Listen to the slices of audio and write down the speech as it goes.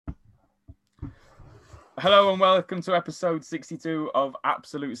Hello and welcome to episode 62 of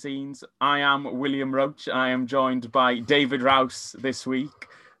Absolute Scenes. I am William Roach. I am joined by David Rouse this week.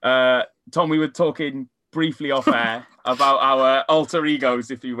 Tom, we were talking briefly off air about our alter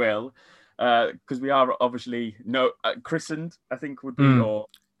egos, if you will, because we are obviously christened, I think would be, or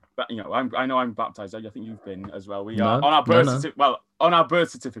I know I'm baptized. I think you've been as well. We are on our birth on our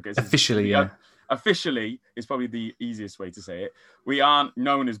birth certificates. Officially, officially is probably the easiest way to say it. We aren't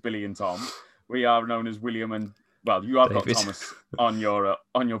known as Billy and Tom. We are known as William and, well, you have David. Got Thomas on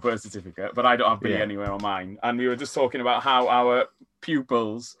your birth certificate, but I don't have Billy anywhere on mine. And we were just talking about how our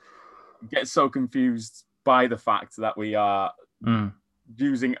pupils get so confused by the fact that we are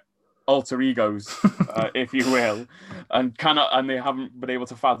using alter egos, if you will, and they haven't been able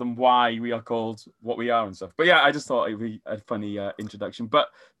to fathom why we are called what we are and stuff. But yeah, I just thought it'd be a funny introduction. But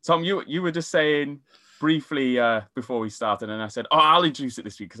Tom, you were just saying briefly before we started, and I said, I'll introduce it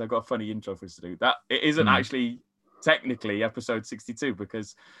this week because I've got a funny intro for us to do. That it isn't actually technically episode 62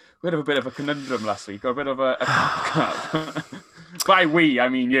 because we had a bit of a conundrum last week, or a bit of a by we, I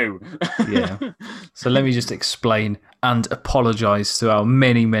mean you. Yeah. So let me just explain and apologise to our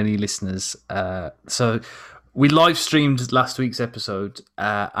many, many listeners. So we live streamed last week's episode,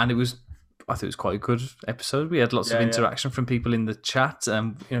 and I thought it was quite a good episode. We had lots of interaction from people in the chat.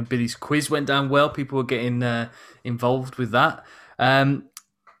 Billy's quiz went down well. People were getting involved with that.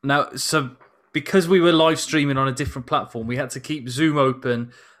 Now, so because we were live streaming on a different platform, we had to keep Zoom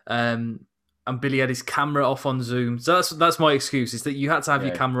open, and Billy had his camera off on Zoom. So that's my excuse, is that you had to have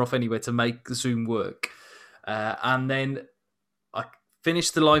your camera off anyway to make Zoom work. And then I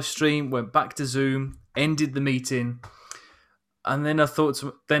finished the live stream, went back to Zoom, ended the meeting. And then I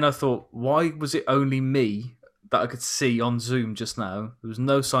thought, why was it only me that I could see on Zoom just now? There was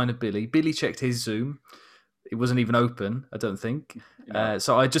no sign of Billy. Billy checked his Zoom. It wasn't even open, I don't think.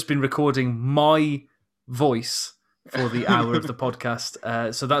 So I'd just been recording my voice for the hour of the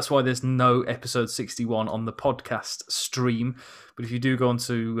podcast. So that's why there's no episode 61 on the podcast stream. But if you do go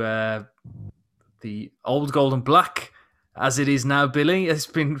onto the old Gold and Black, as it is now, Billy, it's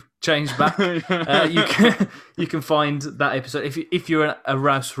been changed back. You can find that episode. If you're a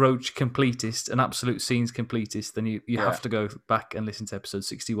Rouse Roach completist, an Absolute Scenes completist, then you have to go back and listen to episode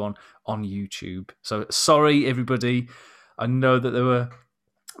 61 on YouTube. So sorry, everybody. I know that there were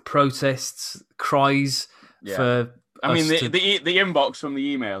protests, cries for. I mean, the inbox from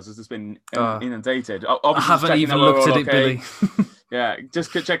the emails has just been inundated. Obviously, I haven't even looked at it, Billy. Yeah,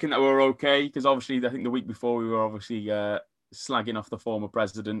 just checking that we're okay, because obviously I think the week before we were obviously slagging off the former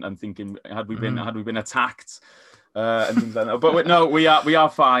president and thinking had we been attacked and things like that. But no, we are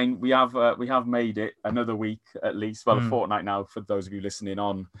fine. We have made it another week at least. Well, a fortnight now for those of you listening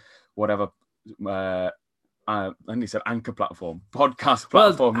on whatever. I only said Anchor platform, podcast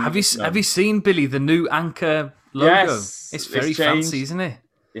platform. Well, have you seen, Billy, the new Anchor logo? Yes, it's very fancy, isn't it?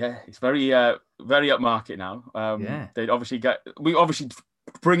 Yeah, it's very upmarket now. We obviously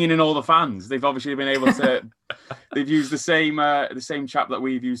bringing in all the fans. They've obviously been able to. They've used the same chap that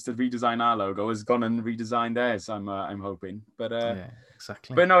we've used to redesign our logo has gone and redesigned theirs. I'm hoping, but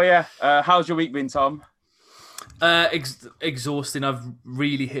exactly. But no, how's your week been, Tom? Exhausting. I've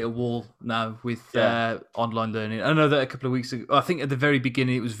really hit a wall now with online learning. I know that a couple of weeks ago, I think at the very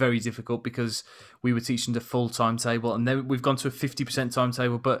beginning it was very difficult because we were teaching the full timetable, and then we've gone to a 50%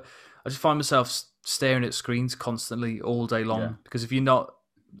 timetable. But I just find myself staring at screens constantly all day long because if you're not,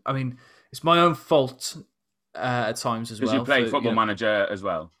 I mean, it's my own fault at times as well. Because you play Football Manager as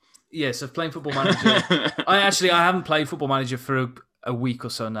well. Yes, I've played Football Manager. I haven't played Football Manager for a week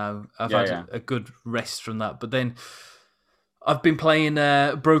or so now. I've had a good rest from that. But then I've been playing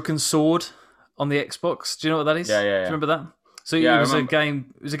Broken Sword on the Xbox. Do you know what that is? Yeah. Do you remember that? So it was a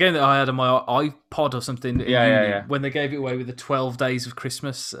game. It was a game that I had on my iPod or something. When they gave it away with the 12 Days of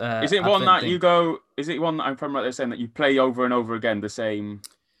Christmas. Is it one that thing. You go? Is it one that I'm from right there saying that you play over and over again the same?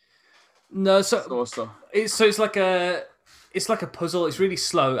 No, so it's like a puzzle. It's really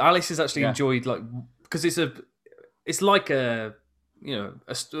slow. Alice has actually enjoyed because it's like a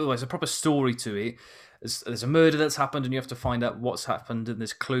there's a proper story to it. There's a murder that's happened, and you have to find out what's happened, and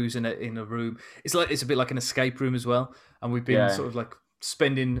there's clues in a room. It's a bit like an escape room as well, and we've been sort of like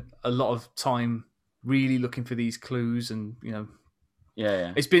spending a lot of time really looking for these clues, and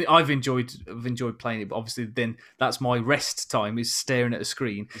it's been I've enjoyed playing it, but obviously then that's my rest time is staring at a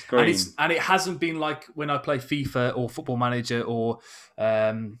screen, and it hasn't been like when I play FIFA or Football Manager or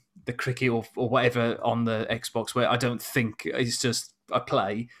the cricket or whatever on the Xbox, where I don't think, it's just I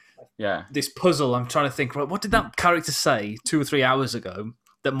play. Yeah. This puzzle, I'm trying to think, right, what did that character say 2 or 3 hours ago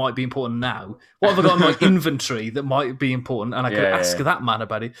that might be important now? What have I got in my inventory that might be important? And I could ask that man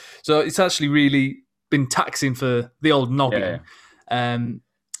about it. So it's actually really been taxing for the old noggin.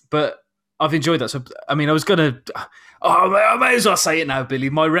 But I've enjoyed that. So, I mean, I was going to... I may as well say it now, Billy.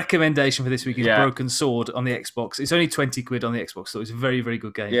 My recommendation for this week is Broken Sword on the Xbox. It's only 20 quid on the Xbox, so it's a very, very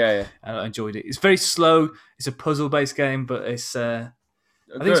good game. Yeah. And I enjoyed it. It's very slow. It's a puzzle-based game, but it's... I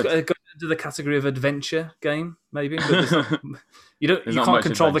think it's got into the category of adventure game, maybe. But you can't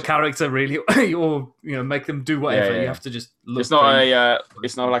control the character really, or make them do whatever. You have to just look. It's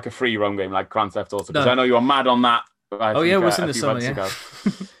not like a free roam game like Grand Theft Auto. Because I know you were mad on that. It was in the summer. Yeah.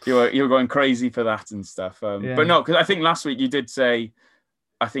 you were going crazy for that and stuff. But no, because I think last week you did say,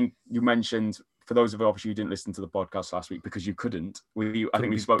 I think you mentioned, for those of you who didn't listen to the podcast last week because you couldn't. I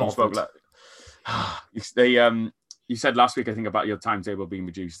think we spoke like you said last week, I think, about your timetable being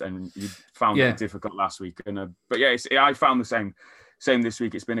reduced, and you found it difficult last week. And but I found the same this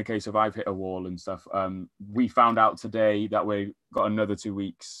week. It's been a case of I've hit a wall and stuff. We found out today that we got another 2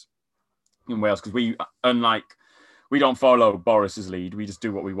 weeks in Wales because we don't follow Boris's lead. We just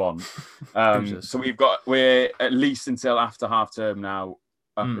do what we want. So we're at least until after half term now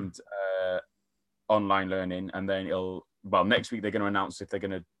up and online learning, and then next week they're going to announce if they're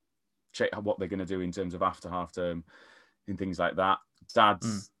going to check what they're going to do in terms of after half term and things like that.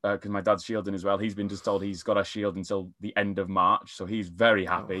 Dad's because my dad's shielding as well. He's been just told he's got a shield until the end of March, so he's very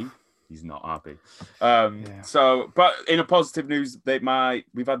happy. He's not happy. So, but in a positive news,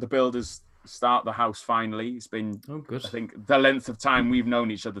 we've had the builders start the house finally. It's been I think the length of time we've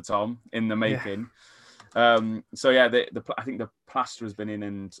known each other, Tom, in the making. I think the plaster has been in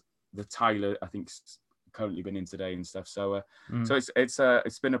and the tiler I think currently been in today and stuff. So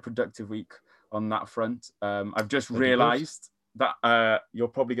it's been a productive week on that front. I've just realised that you're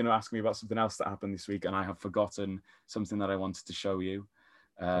probably going to ask me about something else that happened this week, and I have forgotten something that I wanted to show you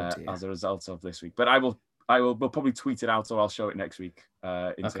as a result of this week. But we'll probably tweet it out, or I'll show it next week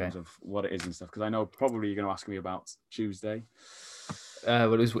in terms of what it is and stuff, because I know probably you're going to ask me about Tuesday.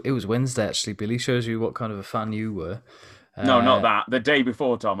 Well, it was Wednesday actually. Billy shows you what kind of a fan you were. No, not that. The day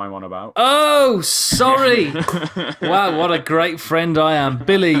before, Tom, I'm on about. Oh, sorry. Wow, what a great friend I am.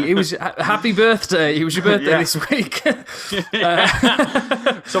 Billy, it was happy birthday. It was your birthday this week.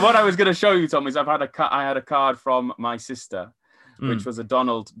 So what I was going to show you, Tom, is I had a card from my sister, which was a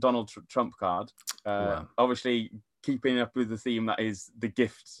Donald Trump card. Wow. Obviously, keeping up with the theme that is the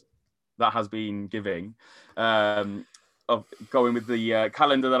gift that has been giving, of going with the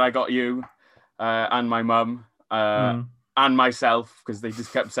calendar that I got you and my mum. And myself, because they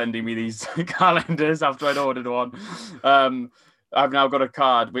just kept sending me these calendars after I'd ordered one. I've now got a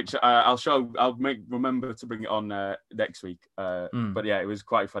card which I'll remember to bring it on next week. But yeah, it was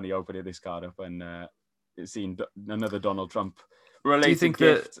quite funny opening this card up and seeing another Donald Trump related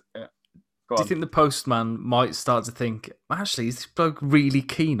gift. Do you think the postman might start to think, actually, is this bloke really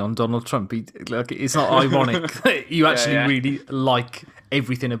keen on Donald Trump? It's not ironic that you actually really like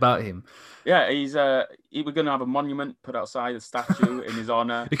everything about him. Yeah, we're going to have a monument put outside, a statue in his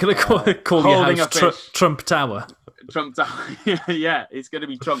honour. You're going to call your house Trump Tower. Trump Tower. Yeah, it's going to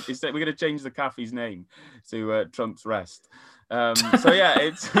be Trump. We're going to change the cafe's name to Trump's Rest. But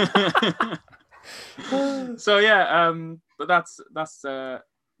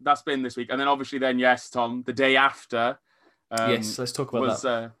that's been this week. And then obviously Tom, the day after. Yes, let's talk about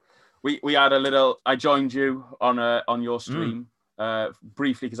that. We had a little, I joined you on your stream.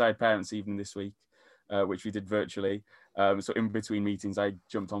 Briefly because I had parents' evening this week, which we did virtually. So in between meetings, I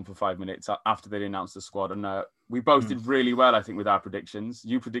jumped on for 5 minutes after they announced the squad, and we both did really well, I think, with our predictions.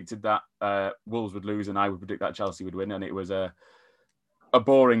 You predicted that Wolves would lose, and I would predict that Chelsea would win, and it was a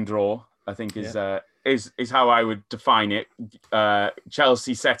boring draw, I think, is how I would define it.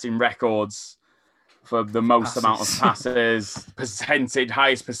 Chelsea setting records for the most amount of passes,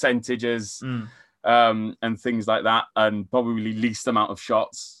 highest percentages. And things like that, and probably least amount of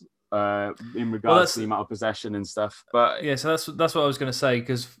shots in regards to the amount of possession and stuff. But yeah, so that's what I was going to say,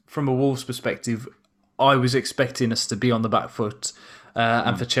 because from a Wolves perspective, I was expecting us to be on the back foot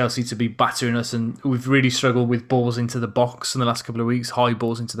and for Chelsea to be battering us, and we've really struggled with balls into the box in the last couple of weeks, high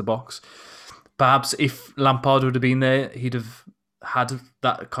balls into the box. Perhaps if Lampard would have been there, he'd have had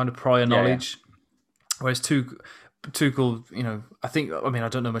that kind of prior knowledge. Whereas Tuchel, I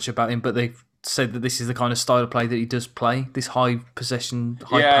don't know much about him, but they've said that this is the kind of style of play that he does play, this high possession,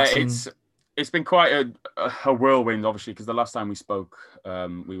 high passing. It's been quite a whirlwind, obviously, because the last time we spoke,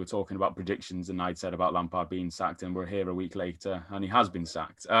 we were talking about predictions, and I'd said about Lampard being sacked, and we're here a week later, and he has been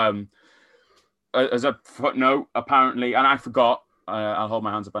sacked. As a footnote, apparently, and I forgot, I'll hold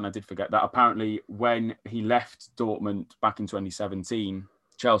my hands up, and I did forget that apparently when he left Dortmund back in 2017,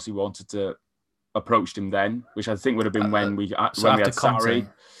 Chelsea wanted to approach him then, which I think would have been when we had Sarri.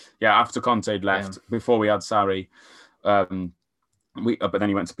 after Conte had left, before we had Sarri, but then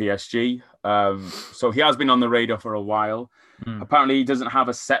he went to PSG. So he has been on the radar for a while. Apparently, he doesn't have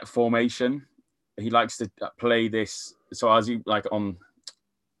a set formation. He likes to play this. So as he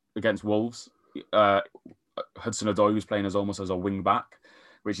against Wolves, Hudson-Odoi was playing almost as a wing back,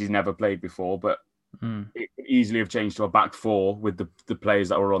 which he's never played before, but it could easily have changed to a back four with the players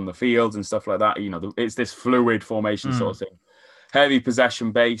that were on the field and stuff like that. It's this fluid formation sort of thing, heavy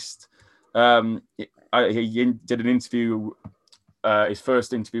possession based. He did an interview. His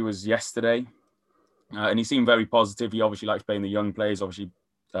first interview was yesterday, and he seemed very positive. He obviously likes playing the young players. Obviously,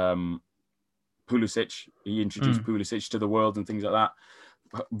 Pulisic. He introduced Pulisic to the world and things like that.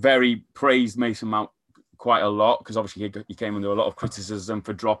 Very praised Mason Mount quite a lot, because obviously he came under a lot of criticism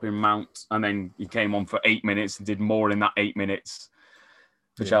for dropping Mount, and then he came on for 8 minutes and did more in that 8 minutes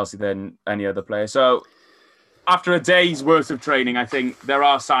for Chelsea than any other player. So after a day's worth of training, I think there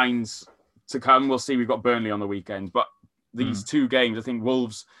are signs to come. We'll see. We've got Burnley on the weekend, but these two games, I think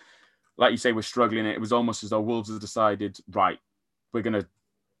Wolves, like you say, were struggling. It was almost as though Wolves have decided, right, we're going to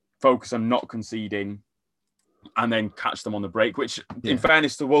focus on not conceding and then catch them on the break, which in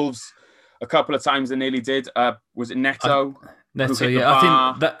fairness to Wolves, a couple of times they nearly did. Was it Neto? Neto, yeah.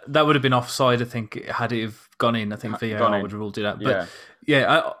 I think that would have been offside, I think, had it have gone in. I think VAR would have ruled it out. But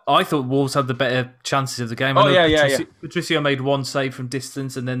I thought Wolves had the better chances of the game. Patricio made one save from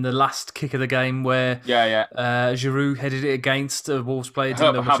distance, and then the last kick of the game where Giroud headed it against a Wolves player.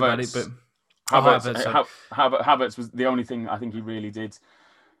 Didn't know much about it, but Havertz was the only thing I think he really did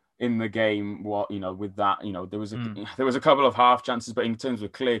in the game. With that, there was a couple of half chances, but in terms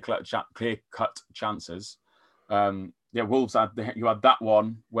of clear cut chances, Wolves had you had that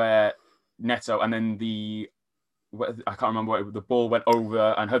one where Neto, and then I can't remember what the ball went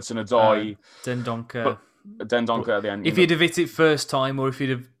over, and Hudson-Odoi, Dendoncker at the end. If he'd have hit it first time, or if he'd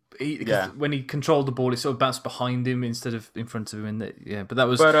have, when he controlled the ball, it sort of bounced behind him instead of in front of him. But that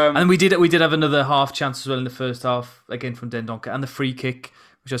was, and we did have another half chance as well in the first half, again from Dendoncker, and the free kick,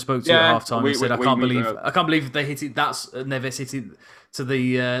 which I spoke to at half time and said, I can't believe they hit it. Neves hit it to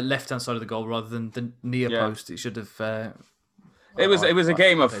the left hand side of the goal rather than the near post. It should have. It was a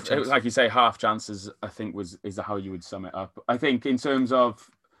game of, like you say, half chances. I think is how you would sum it up. I think in terms of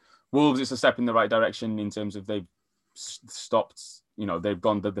Wolves, it's a step in the right direction in terms of they've stopped. They've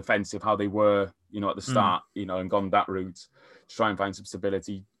gone the defensive how they were, at the start, and gone that route to try and find some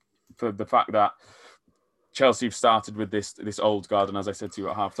stability. For the fact that Chelsea have started with this old guard, and as I said to you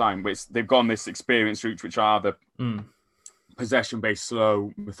at half time, they've gone this experience route, which are the possession-based,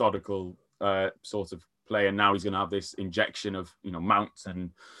 slow, methodical sort of play, and now he's going to have this injection of Mount and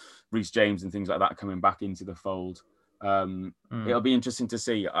Reece James and things like that coming back into the fold. It'll be interesting to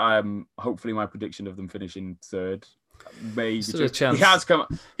see. Hopefully, my prediction of them finishing third. Maybe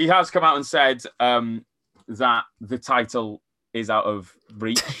he has come out and said that the title is out of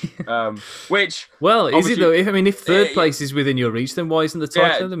reach. Which is it though? If third place is within your reach, then why isn't the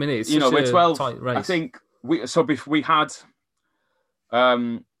title? I mean, it's we're 12. Tight race. I think we had.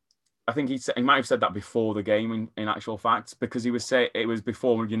 I think he might have said that before the game. In actual fact, because he was saying it was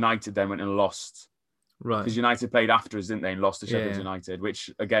before United then went and lost. Right. Because United played after us, didn't they, and lost to Sheffield United, which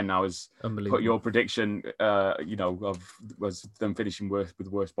again now is put your prediction, was them finishing with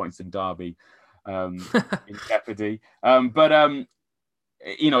worse points than Derby, in jeopardy.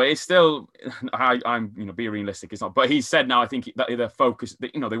 It's still, I'm being realistic. It's not, but he said now I think that they're focused.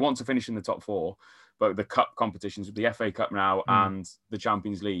 They want to finish in the top four, but the cup competitions with the FA Cup now and the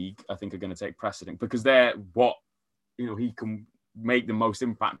Champions League, I think, are going to take precedent because they're what he can make the most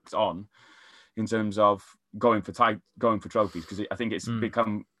impact on. In terms of going for trophies, because I think it's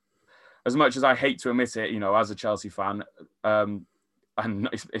become, as much as I hate to admit it, as a Chelsea fan, and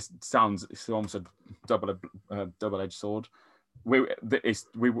it's almost a double-edged sword. We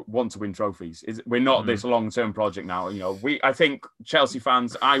want to win trophies. We're not this long-term project now. I think Chelsea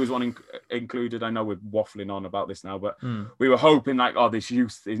fans, I was one included. I know we're waffling on about this now, but we were hoping this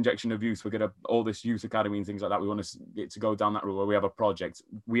youth injection of youth. We're gonna all this youth academy and things like that. We want to go down that route where we have a project.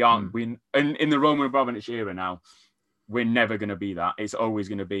 We aren't. We in the Roman Abramovich era now. We're never going to be that. It's always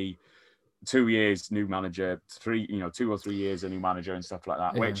going to be 2 years new manager, 2 or 3 years a new manager and stuff like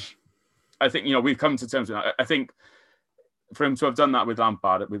that. Yeah. Which I think we've come to terms with. I think. For him to have done that with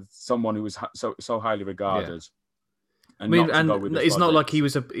Lampard, with someone who was so highly regarded, and it's not like he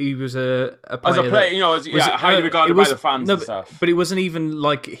was a player as a player, highly regarded by the fans and stuff. But it wasn't even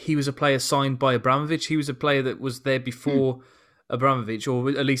like he was a player signed by Abramovich. He was a player that was there before Abramovich, or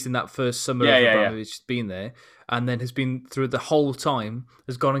at least in that first summer of Abramovich being there, and then has been through the whole time,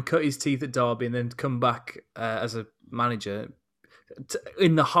 has gone and cut his teeth at Derby, and then come back as a manager.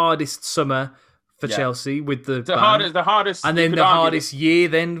 in the hardest summer for Chelsea with the hardest, and then the hardest year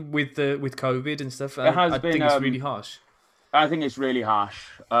then with COVID and stuff. I think it's really harsh. I think it's really harsh,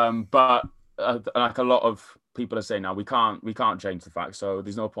 but like a lot of people are saying now, we can't change the facts. So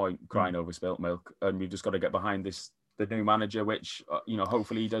there's no point crying over spilt milk, and we've just got to get behind the new manager, which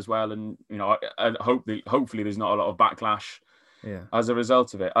hopefully he does well, and I hopefully there's not a lot of backlash as a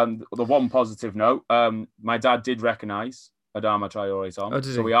result of it. And the one positive note, my dad did recognise Adama Traore, Tom. Oh,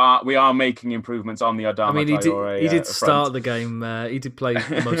 so we are making improvements on the Adama Traore. He did start the game. He did play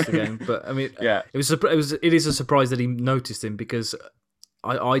most of the game, but I mean, it is a surprise that he noticed him, because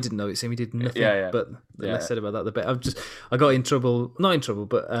I didn't notice him. He did nothing. But the less said about that, the better. I got in trouble, not in trouble,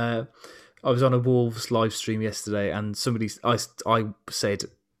 but I was on a Wolves live stream yesterday, and I said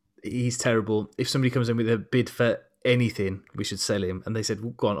he's terrible. If somebody comes in with a bid for anything, we should sell him. And they said,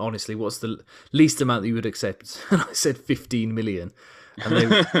 well, go on, honestly, what's the least amount that you would accept? And I said 15 million. And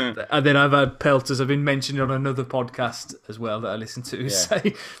then I've had pelters, I've been mentioned on another podcast as well that I listen to,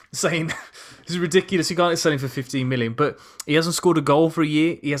 saying it's ridiculous, you can't sell him for 15 million. But he hasn't scored a goal for a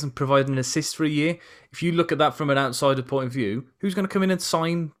year, he hasn't provided an assist for a year. If you look at that from an outsider point of view, who's going to come in and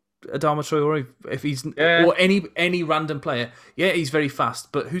sign Adama Traore if he's or any random player? He's very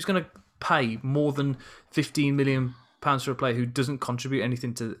fast, but who's going to pay more than £15 million for a player who doesn't contribute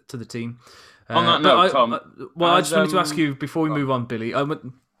anything to the team? On that note, Tom, I just wanted to ask you before we move on, Billy.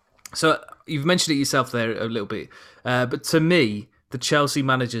 So you've mentioned it yourself there a little bit, but to me, the Chelsea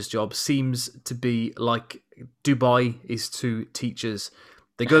manager's job seems to be like Dubai is to teachers.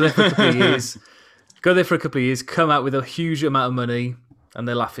 They go there for a couple of years, come out with a huge amount of money, and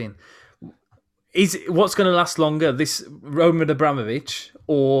they're laughing. What's going to last longer, this Roman Abramovich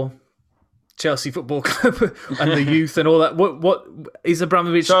or Chelsea Football Club and the youth and all that? What is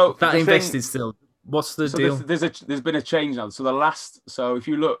Abramovich that invested still? What's the deal? There's been a change now. So if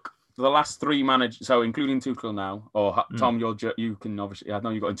you look, the last three managers, so including Tuchel now, or Tom, you can obviously, I know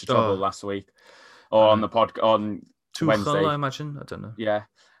you got into trouble last week, or on the podcast on Tuchel, Wednesday. I imagine. I don't know. Yeah,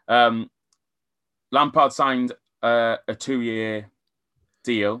 Lampard signed a 2-year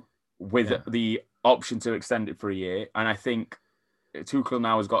deal with the option to extend it for a year, and I think Tuchel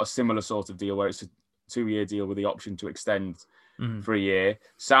now has got a similar sort of deal where it's a 2-year deal with the option to extend for a year.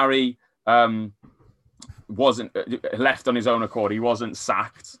 Sarri wasn't left on his own accord. He wasn't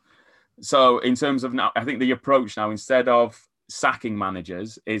sacked. So in terms of now, I think the approach now, instead of sacking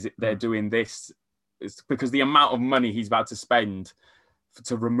managers, is they're doing this. It's because the amount of money he's about to spend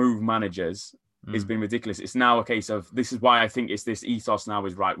to remove managers has been ridiculous. It's now a case of, this is why I think it's this ethos now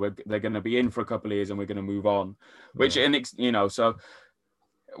is right. They're going to be in for a couple of years and we're going to move on, which, so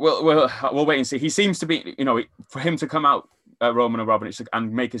we'll wait and see. He seems to be, for him to come out, Roman Abramovich,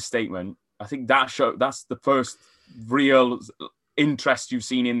 and make a statement, I think that's the first real interest you've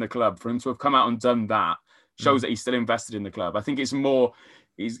seen in the club. For him to have come out and done that shows that he's still invested in the club. I think it's more,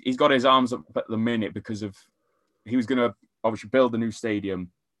 he's got his arms up at the minute because of, he was going to obviously build a new stadium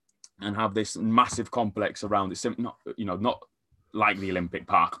and have this massive complex around it. Not like the Olympic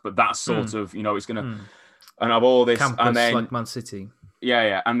Park, but that sort of, it's going to, and have all this, campus, and then like Man City.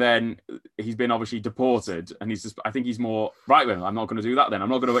 Yeah, and then he's been obviously deported, and I think he's more right. Well, I'm not going to do that. Then I'm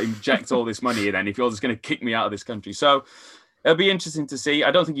not going to inject all this money. Then if you're just going to kick me out of this country, so it'll be interesting to see. I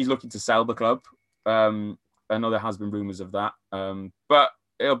don't think he's looking to sell the club. I know there has been rumours of that, but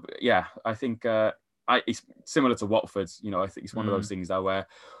I think it's similar to Watford. I think it's one of those things though where,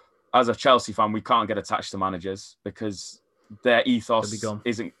 as a Chelsea fan, we can't get attached to managers because their ethos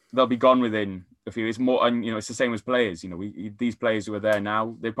they'll be gone within a few. It's more, and it's the same as players. These players who are there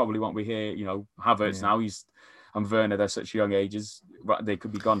now, they probably won't be here. Havertz now, and Werner, they're such young ages. They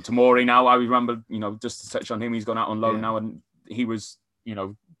could be gone. Tomori now, I remember, just to touch on him, he's gone out on loan now, and he was,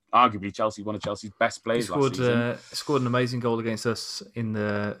 arguably one of Chelsea's best players last season. Scored an amazing goal against us in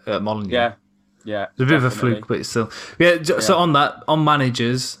the Molineux. Yeah. It's a bit of a fluke, but still. So on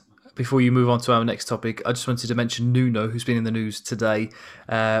managers, before you move on to our next topic, I just wanted to mention Nuno, who's been in the news today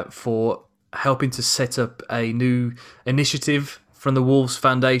for helping to set up a new initiative from the Wolves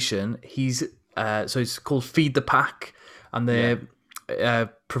Foundation. He's it's called Feed the Pack, and they're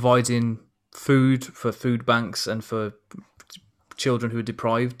providing food for food banks and for children who are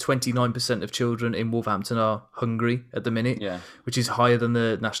deprived. 29% of children in Wolverhampton are hungry at the minute, which is higher than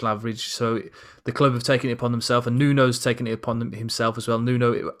the national average. So the club have taken it upon themselves, and Nuno's taken it upon himself as well.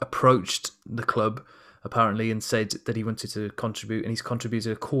 Nuno approached the club apparently and said that he wanted to contribute, and he's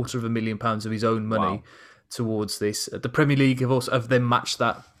contributed £250,000 of his own money towards this. The Premier League have then matched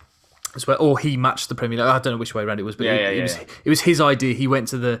that or he matched the Premier League. I don't know which way around it was, but it was his idea. He went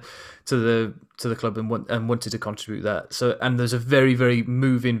to the club and wanted to contribute that. So, and there's a very, very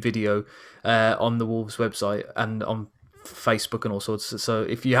moving video on the Wolves website and on Facebook and all sorts. So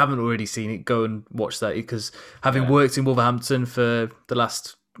if you haven't already seen it, go and watch that, because having worked in Wolverhampton for the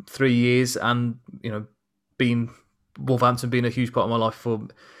last 3 years, and Wolverhampton being a huge part of my life for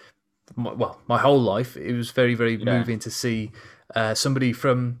my whole life, it was very, very moving to see somebody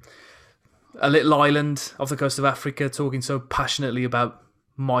from a little island off the coast of Africa talking so passionately about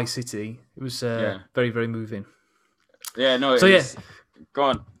my city. It was very, very moving. Yeah, no. Go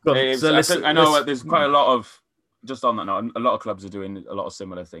on. I know there's quite a lot of, just on that note, a lot of clubs are doing a lot of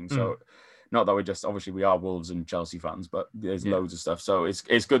similar things. So not that obviously we are Wolves and Chelsea fans, but there's loads of stuff. So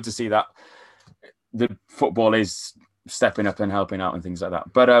it's good to see that the football is stepping up and helping out and things like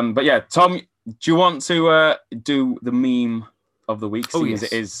that. But yeah, Tom, do you want to do the meme of the week, seeing as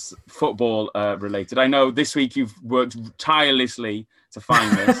it is football related? I know this week you've worked tirelessly to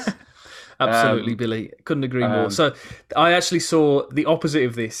find this. Absolutely, Billy. Couldn't agree more. So I actually saw the opposite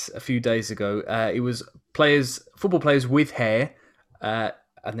of this a few days ago. It was football players with hair, and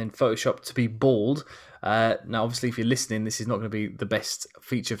then photoshopped to be bald. Now, obviously, if you're listening, this is not going to be the best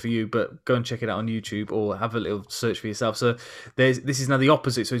feature for you, but go and check it out on YouTube or have a little search for yourself. So this is now the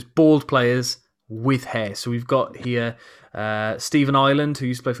opposite. So it's bald players with hair. So we've got here Stephen Ireland, who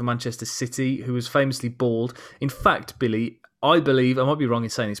used to play for Manchester City, who was famously bald. In fact, Billy, I believe, I might be wrong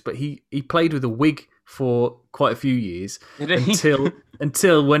in saying this, but he played with a wig for quite a few years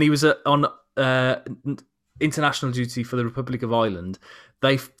until when he was on international duty for the Republic of Ireland.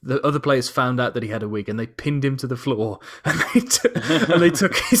 The other players found out that he had a wig and they pinned him to the floor and they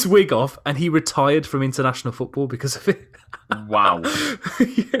took his wig off, and he retired from international football because of it. Wow.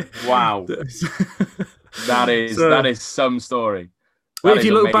 Wow. That is some story. Well, if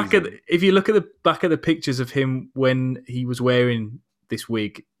you look at the back of the pictures of him when he was wearing this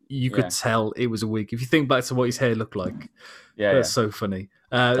wig, you could tell it was a wig. If you think back to what his hair looked like, that's so funny.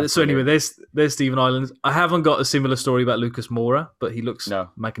 So anyway, there's Stephen Ireland. I haven't got a similar story about Lucas Moura, but he looks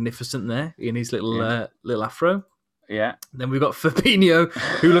magnificent there in his little afro. Yeah. Then we've got Fabinho,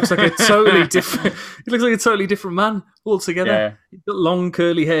 who looks like a totally different. He looks like a totally different man altogether. Yeah. He's got long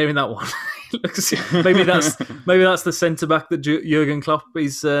curly hair in that one. Maybe that's the centre back that Jurgen Klopp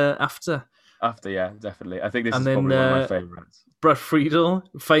is after. Yeah, definitely. I think this is probably one of my favourites. Brad Friedel,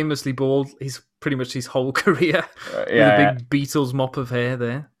 famously bald. He's pretty much his whole career. With a big Beatles mop of hair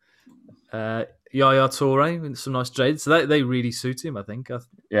there. Yaya Toure with some nice dreads. So they really suit him, I think.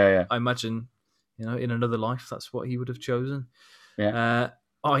 I imagine, in another life, that's what he would have chosen. Yeah.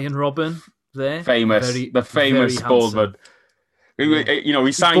 Ian Robben there. The famous bald man.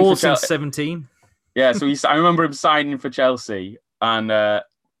 He signed for Chelsea. Since 17. Yeah, so I remember him signing for Chelsea, and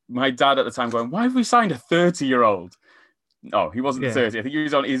my dad at the time going, "Why have we signed a 30-year-old?" No, he wasn't 30. I think he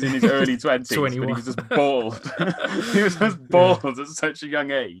was in his early 20s, 21. But he was just bald. He was just bald at such a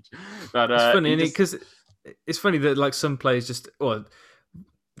young age. It's funny, because it's funny that some players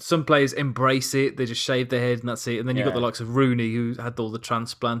some players embrace it. They just shave their head and that's it. And then you've got the likes of Rooney, who had all the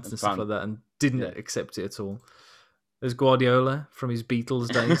transplants and stuff like that and didn't accept it at all. There's Guardiola from his Beatles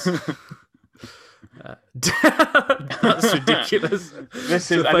days. That's ridiculous.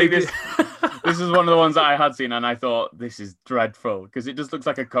 This is one of the ones that I had seen, and I thought, this is dreadful, because it just looks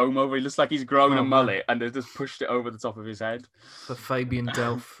like a comb over. It looks like he's grown a mullet, and they've just pushed it over the top of his head. For Fabian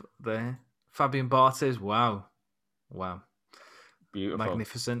Delph there. Fabian Barthez, wow. Beautiful.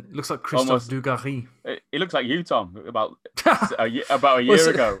 Magnificent. It looks like Christophe Dugarry. It looks like you, Tom, about a year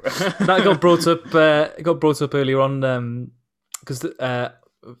ago. That got brought up earlier on, because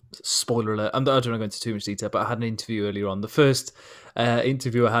spoiler alert, I don't want to go into too much detail, but I had an interview earlier on. The first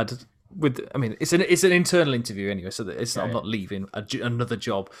interview I had it's an internal interview anyway, so that I'm not leaving another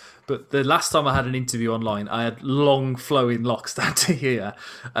job. But the last time I had an interview online, I had long flowing locks down to here,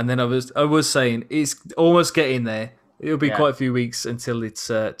 and then I was saying it's almost getting there. It'll be quite a few weeks until it's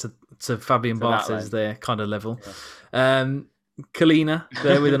to Fabian Barthez there kind of level. Yeah. Kalina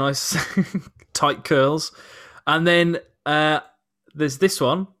there with a nice tight curls, and then there's this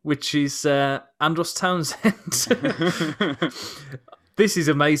one which is Andros Townsend. This is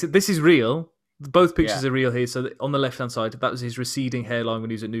amazing. This is real. Both pictures are real here. So on the left-hand side, that was his receding hairline when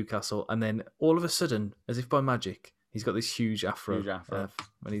he was at Newcastle. And then all of a sudden, as if by magic, he's got this huge afro.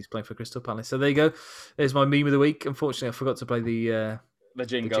 When he's playing for Crystal Palace. So there you go. There's my meme of the week. Unfortunately, I forgot to play the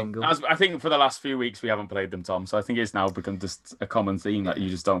jingle. I think for the last few weeks, we haven't played them, Tom. So I think it's now become just a common theme that you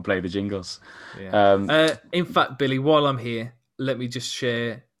just don't play the jingles. Yeah. In fact, Billy, while I'm here, let me just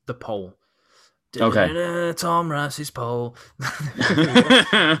share the poll. Okay. Tom Rice's poll.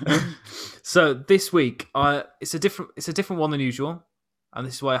 So this week, it's a different one than usual, and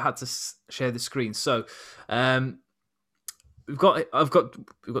this is why I had to share the screen. So, we've got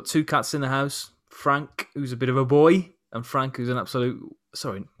two cats in the house. Frank, who's a bit of a boy, and Frank, who's an absolute.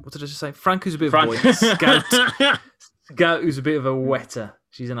 Sorry, what did I just say? Frank, who's a bit of a boy. Scout, who's a bit of a wetter.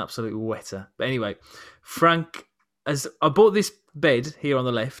 She's an absolute wetter. But anyway, Frank, I bought this bed here on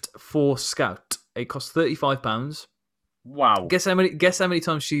the left for Scout. It cost £35. Wow. Guess how many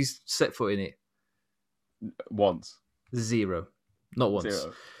times she's set foot in it? Once. 0. Not once.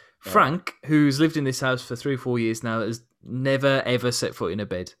 0. Frank, who's lived in this house for 3 or 4 years now, has never ever set foot in a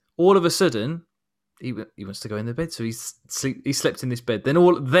bed. All of a sudden, he wants to go in the bed, so he slept in this bed.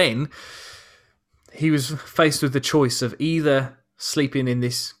 Then he was faced with the choice of either sleeping in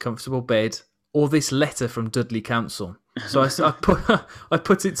this comfortable bed or this letter from Dudley Council. So I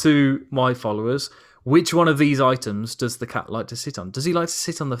put it to my followers. Which one of these items does the cat like to sit on? Does he like to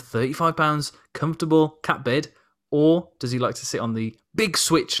sit on the £35 comfortable cat bed, or does he like to sit on the big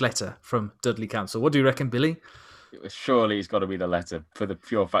switch letter from Dudley Council? What do you reckon, Billy? Surely it's got to be the letter for the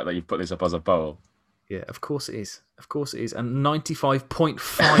pure fact that you've put this up as a poll. Yeah, of course it is. Of course it is. And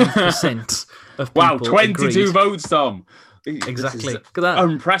 95.5% of people 22 agreed. votes, Tom. Exactly. Look at that.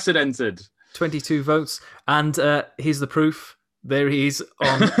 Unprecedented. 22 votes. And here's the proof. There he is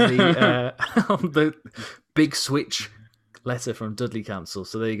on the on the big switch letter from Dudley Council.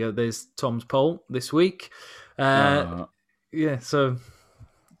 So there you go. There's Tom's poll this week. Yeah, so...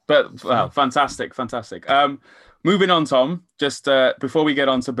 But, well, fantastic. Moving on, Tom, just before we get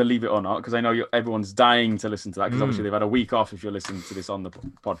on to Believe It or Not, because I know everyone's dying to listen to that, because obviously they've had a week off if you're listening to this on the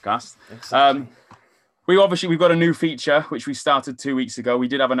podcast. Exactly. We've got a new feature, which we started 2 weeks ago. We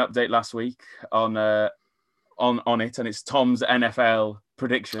did have an update last week on it, and it's Tom's NFL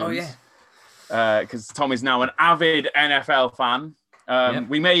predictions. Oh, yeah. Because Tom is now an avid NFL fan. Yep.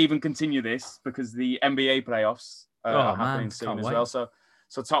 We may even continue this because the NBA playoffs are happening soon as well. So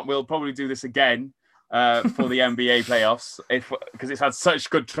Tom, we'll probably do this again for the NBA playoffs because it's had such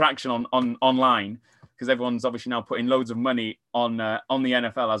good traction on online, because everyone's obviously now putting loads of money on the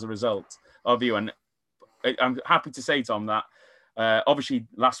NFL as a result of you. And I'm happy to say, Tom, that obviously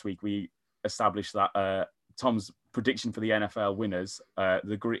last week we established that Tom's prediction for the NFL winners,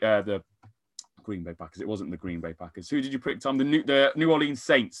 the Green Bay Packers. It wasn't the Green Bay Packers. Who did you predict, Tom? The New Orleans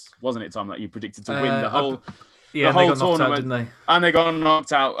Saints, wasn't it, Tom, that you predicted to win the whole tournament? Out, didn't they? And they got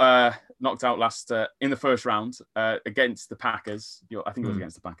knocked out last in the first round against the Packers. I think it was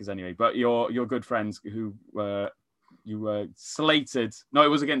against the Packers anyway. But your good friends who you were slated. No, it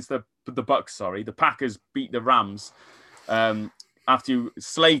was against the Bucks. Sorry, the Packers beat the Rams. After you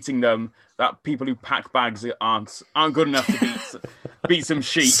slating them, that people who pack bags aren't good enough to beat some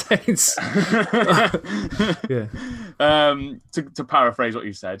sheep. Yeah. To paraphrase what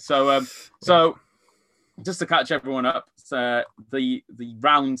you said. So just to catch everyone up, the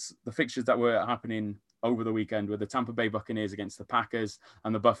rounds, the fixtures that were happening over the weekend were the Tampa Bay Buccaneers against the Packers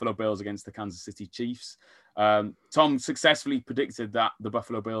and the Buffalo Bills against the Kansas City Chiefs. Tom successfully predicted that the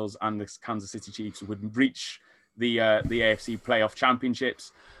Buffalo Bills and the Kansas City Chiefs would reach the AFC playoff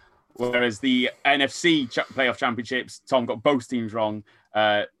championships, whereas the NFC playoff championships, Tom got both teams wrong.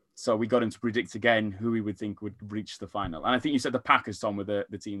 So we got him to predict again who we would think would reach the final. And I think you said the Packers, Tom, were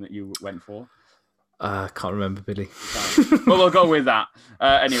the team that you went for. I can't remember, Billy. Well, we'll go with that.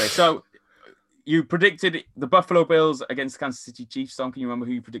 Anyway, so you predicted the Buffalo Bills against the Kansas City Chiefs. Tom, can you remember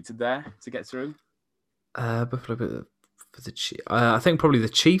who you predicted there to get through? Buffalo Bills for the Chiefs. I think probably the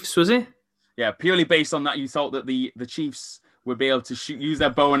Chiefs, was it? Yeah, purely based on that, you thought that the Chiefs would be able to use their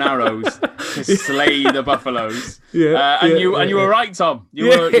bow and arrows to slay the Buffaloes. Yeah, you were right, Tom. You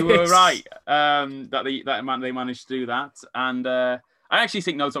were right. That they managed to do that, and I actually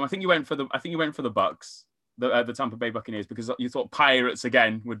think Tom. I think you went for the Bucks, the Tampa Bay Buccaneers, because you thought Pirates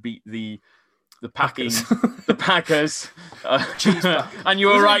again would beat the Packers. Cheese and you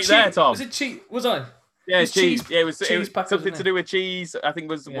were right there, Tom. Was it cheese? Was I? Yeah, cheese. Yeah, it was Packers, something to do with cheese. I think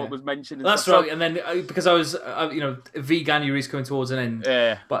was what was mentioned. That's right. And then because I was, Veganuary is coming towards an end.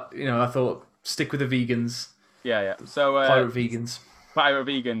 Yeah. But I thought stick with the vegans. Yeah. So pirate vegans.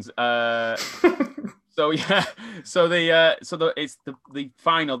 So yeah. So the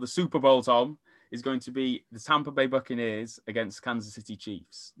final, the Super Bowl, Tom, is going to be the Tampa Bay Buccaneers against Kansas City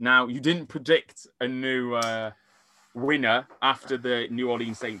Chiefs. Now, you didn't predict a new winner after the New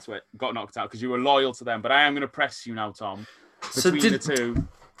Orleans Saints got knocked out because you were loyal to them. But I am going to press you now, Tom, between the two.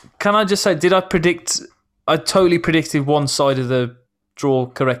 Can I just say, did I predict? I totally predicted one side of the draw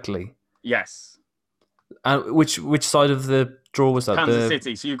correctly. Yes. And which side of the draw was that? Kansas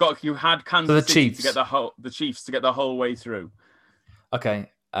City. So you had Kansas City to get the Chiefs to get the whole way through.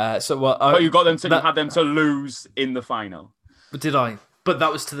 Okay. But you had them to lose in the final. Did I? But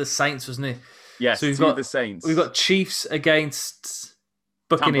that was to the Saints, wasn't it? Yes, so the Saints. We've got Chiefs against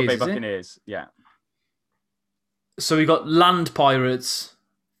Buccaneers. Tampa Bay Buccaneers, yeah. So we got Land Pirates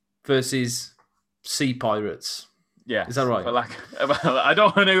versus Sea Pirates. Yeah, is that right? Well, I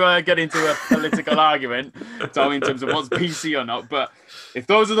don't want to get into a political argument, Tom, in terms of what's PC or not. But if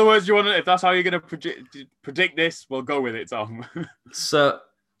those are the words you want, if that's how you're going to predict this, we'll go with it, Tom. So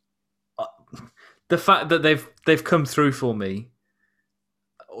the fact that they've come through for me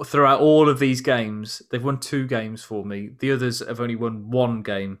throughout all of these games, they've won 2 games for me. The others have only won 1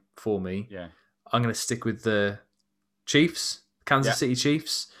 game for me. Yeah, I'm going to stick with the Chiefs, Kansas City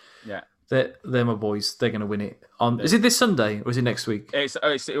Chiefs. Yeah. They're my boys. They're going to win it. Is it this Sunday or is it next week? It's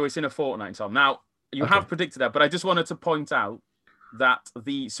in a fortnight, Tom. Now, you have predicted that, but I just wanted to point out that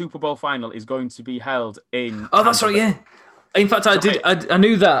the Super Bowl final is going to be held in... Oh, that's right, yeah. In fact, I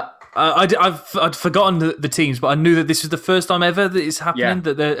knew that. I'd forgotten the teams, but I knew that this was the first time ever that it's happening,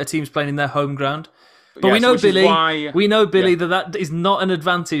 that a team's playing in their home ground. But we know, Billy, that is not an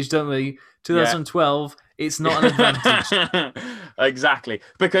advantage, don't we? 2012... It's not an advantage. Exactly.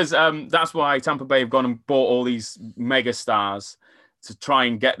 Because that's why Tampa Bay have gone and bought all these mega stars to try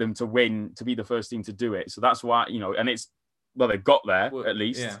and get them to win, to be the first team to do it. So that's why, and they've got there at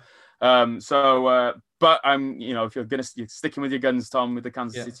least. Yeah. But if you're sticking with your guns, Tom, with the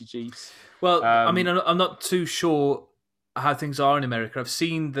Kansas City Chiefs. Well, I'm not too sure how things are in America. I've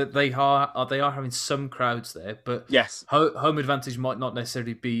seen that they are having some crowds there, but yes, home advantage might not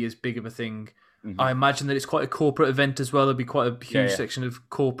necessarily be as big of a thing. Mm-hmm. I imagine that it's quite a corporate event as well. There'll be quite a huge section of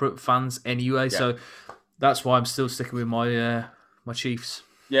corporate fans anyway. Yeah. So that's why I'm still sticking with my my Chiefs.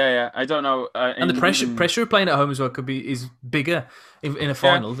 Yeah. I don't know. And the pressure of playing at home as well is bigger in a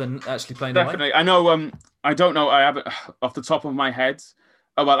final than actually playing definitely. away. I know. I don't know. I have it off the top of my head.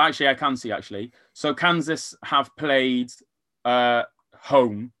 Oh well, actually, I can see actually. So Kansas have played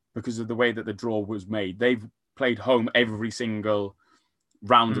home because of the way that the draw was made. They've played home every single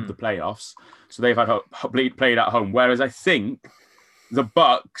round of the playoffs, so they've had played at home. Whereas I think the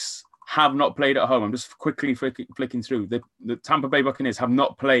Bucks have not played at home. I'm just quickly flicking through. The Tampa Bay Buccaneers have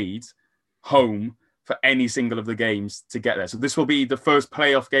not played home for any single of the games to get there. So this will be the first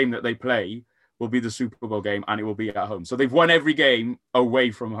playoff game that they play. Will be the Super Bowl game, and it will be at home. So they've won every game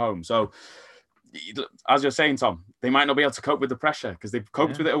away from home. So as you're saying, Tom, they might not be able to cope with the pressure because they've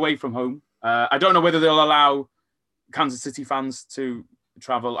coped with it away from home. I don't know whether they'll allow Kansas City fans to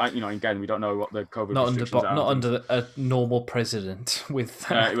travel. Again, we don't know what the COVID restrictions are. Not under a normal president with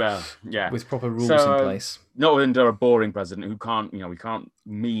with proper rules in place. Not under a boring president who can't, we can't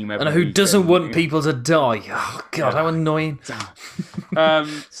meme every and who doesn't want people to die. Oh God, how annoying.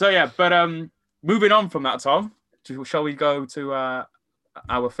 Moving on from that, Tom, shall we go to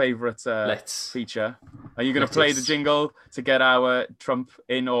our favourite feature? Are you going to play the jingle to get our Trump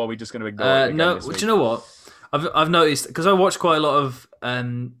in, or are we just going to ignore it? No, do you know what? I've noticed, because I watch quite a lot of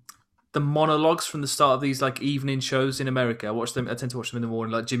the monologues from the start of these like evening shows in America. I tend to watch them in the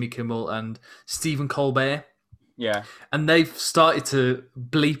morning, like Jimmy Kimmel and Stephen Colbert. Yeah. And they've started to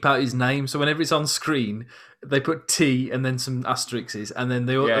bleep out his name. So whenever it's on screen, they put T and then some asterisks, and then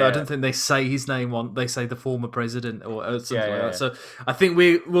I don't think they say his name they say the former president or something like that. So I think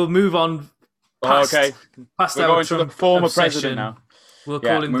we'll move on past, past We're our going Trump to the former obsession. president now. We'll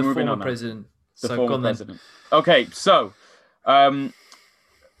call him the former president. The former president. Okay, so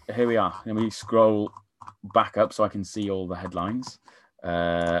here we are. Let me scroll back up so I can see all the headlines.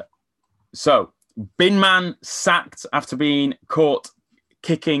 So, Bin Man sacked after being caught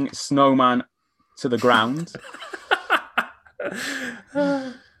kicking snowman to the ground.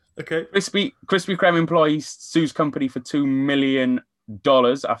 Okay. Krispy Kreme employee sues company for $2 million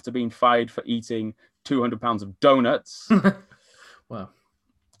after being fired for eating 200 pounds of donuts. Wow.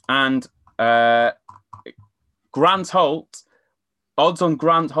 And Grant Holt, odds on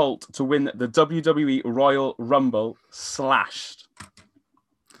Grant Holt to win the WWE Royal Rumble slashed.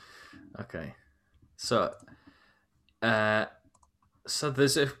 Okay. So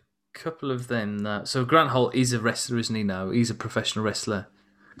there's a couple of them. So Grant Holt is a wrestler, isn't he now? He's a professional wrestler.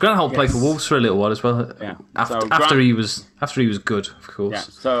 Grant Holt played for Wolves for a little while as well. Yeah. After he was good, of course. Yeah.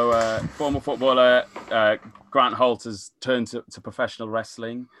 So former footballer Grant Holt has turned to professional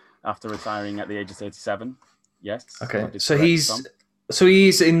wrestling after retiring at the age of 37. Yes. Okay. So he's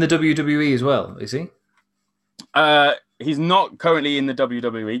in the WWE as well, is he? He's not currently in the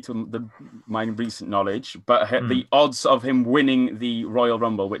WWE, to my recent knowledge, but the odds of him winning the Royal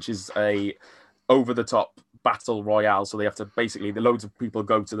Rumble, which is a over-the-top battle royale. So they have to basically, the loads of people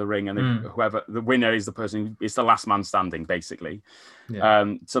go to the ring, and whoever the winner is, the person who is the last man standing, basically.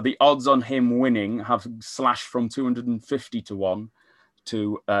 Yeah. So the odds on him winning have slashed from 250 to 1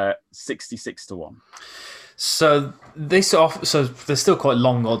 to 66 to 1. So so there's still quite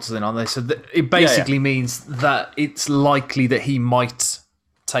long odds then, aren't they? So it basically means that it's likely that he might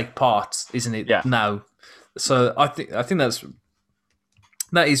take part, isn't it? Yeah. Now, so I think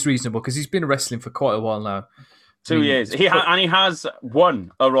that is reasonable because he's been wrestling for quite a while now. 2 years. He has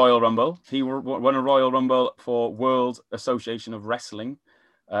won a Royal Rumble. He won a Royal Rumble for World Association of Wrestling.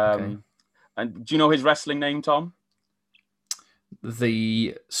 And do you know his wrestling name, Tom?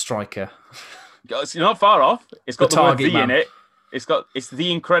 The Striker. It's not far off. It's got the word "the" man in it. It's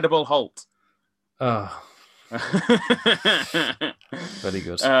the Incredible Hulk. Oh. Very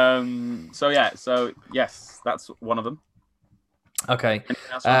good. So yes, that's one of them. Okay.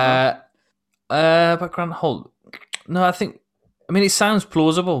 About Grant Holt. No, I mean it sounds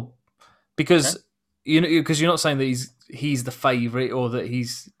plausible because because you're not saying that he's the favourite or that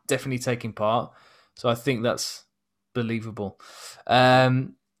he's definitely taking part. So I think that's believable.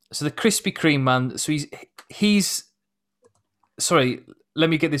 So the Krispy Kreme man. So he's sorry. Let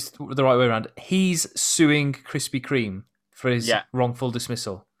me get this the right way around. He's suing Krispy Kreme for his wrongful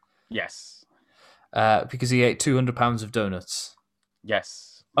dismissal. Yes. Because he ate 200 pounds of donuts.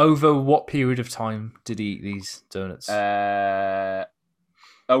 Yes. Over what period of time did he eat these donuts? A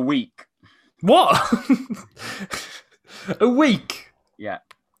week. What? A week? Yeah.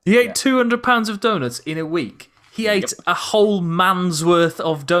 He ate 200 pounds of donuts in a week. He ate a whole man's worth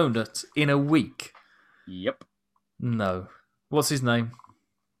of donuts in a week. Yep. No. What's his name?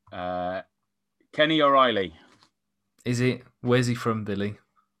 Kenny O'Reilly. Is it? Where's he from, Billy?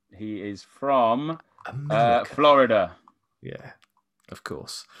 He is from Florida. Yeah, of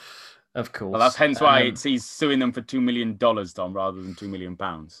course. Of course. Well, that's hence why he's suing them for $2 million, Tom, rather than £2 million.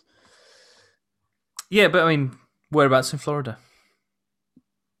 Yeah, but I mean, whereabouts in Florida?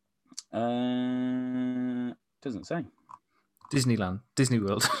 Doesn't say. Disneyland, Disney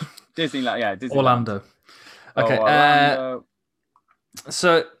World, Disneyland. Yeah, Disneyland. Orlando. Okay. Orlando.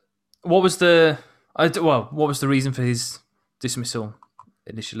 So, what was the reason for his dismissal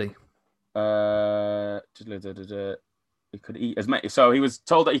initially? He could eat as many. So he was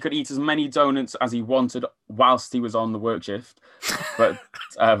told that he could eat as many donuts as he wanted whilst he was on the work shift, but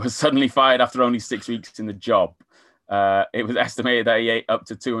was suddenly fired after only 6 weeks in the job. It was estimated that he ate up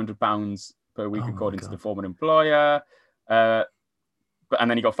to 200 pounds per week, according to the former employer. And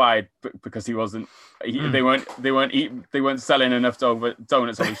then he got fired because he wasn't. They weren't selling enough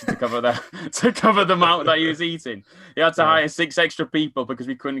donuts obviously to cover the amount that he was eating. He had to hire 6 extra people because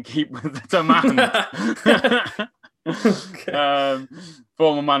we couldn't keep with the demand.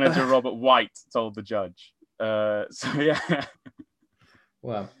 Former manager Robert White told the judge. So yeah.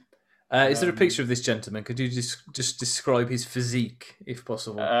 Wow. Is there a picture of this gentleman? Could you just describe his physique, if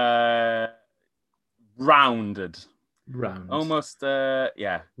possible? Rounded. Round. Almost,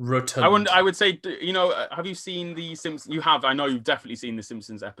 yeah. Rotund. I would say, have you seen The Simpsons? You have. I know you've definitely seen The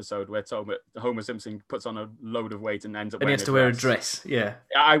Simpsons episode where Homer Simpson puts on a load of weight and ends up. And he has to wear a dress. Yeah.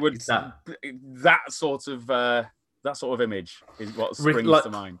 I would. That sort of image is what springs to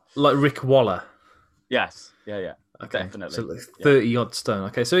mind. Like Rick Waller. Yes. Yeah. Okay. Definitely. So 30 odd stone.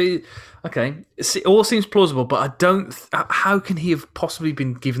 Okay. So it all seems plausible, but I don't. How can he have possibly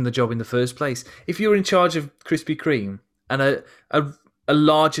been given the job in the first place? If you're in charge of Krispy Kreme and a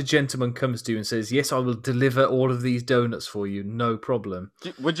larger gentleman comes to you and says, "Yes, I will deliver all of these donuts for you, no problem."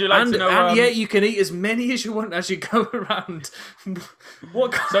 Would you like to know? And yet you can eat as many as you want as you go around.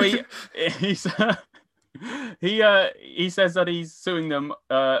 What? So he says that he's suing them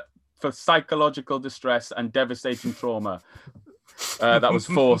for psychological distress and devastating trauma that was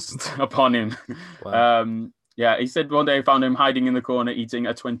forced upon him. Wow. He said one day he found him hiding in the corner eating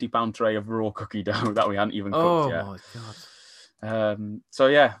a 20-pound tray of raw cookie dough that we hadn't even cooked yet. Oh my god. So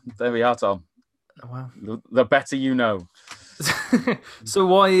yeah, there we are, Tom. Wow. The better you know. So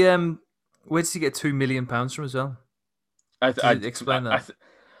why? Where did he get £2 million from as well? Explain that.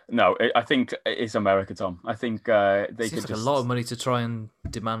 No, I think it's America, Tom. I think they Seems could like just a lot of money to try and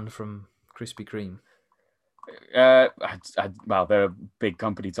demand from Krispy Kreme. Well, they're a big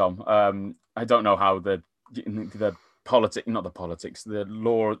company, Tom. I don't know how the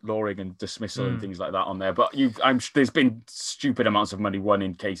lawing and dismissal and things like that on there. But there's been stupid amounts of money won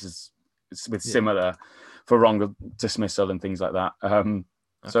in cases with similar for wrong dismissal and things like that.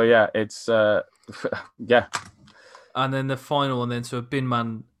 So yeah, it's yeah. And then the final one, then, so a bin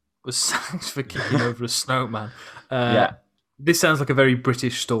man was sacked for kicking over a snowman. This sounds like a very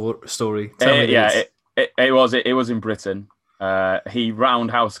British story. Tell me It was in Britain. He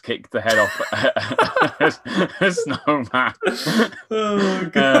roundhouse kicked the head off a snowman. Oh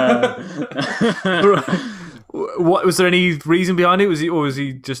god! What was there any reason behind it? Was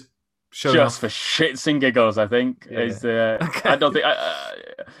he just showing just off? for shits and giggles? I think is the. Okay. I don't think.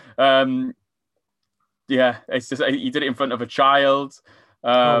 Yeah, it's just he did it in front of a child.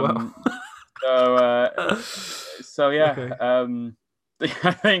 Oh wow. So yeah. Okay.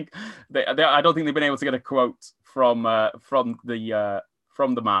 I think I don't think they've been able to get a quote from the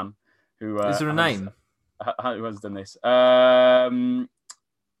man who Is there a name? Who has done this?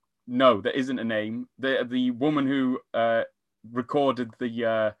 No, there isn't a name. The woman who recorded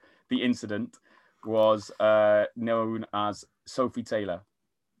the incident was known as Sophie Taylor.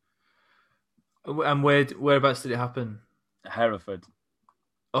 And whereabouts did it happen? Hereford.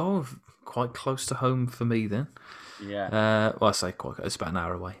 Oh, quite close to home for me then. Yeah. Well, I say quite. It's about an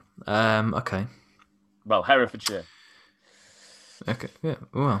hour away. Okay. Well, Herefordshire. Okay. Yeah.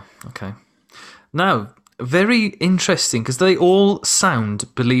 Well. Okay. Now, very interesting because they all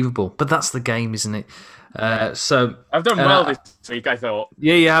sound believable, but that's the game, isn't it? So I've done well this week, I thought.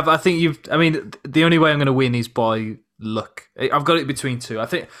 Yeah, you have. I think you've. I mean, the only way I'm going to win is by luck. I've got it between two.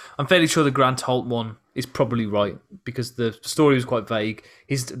 I'm fairly sure the Grant Holt one is probably right because the story was quite vague.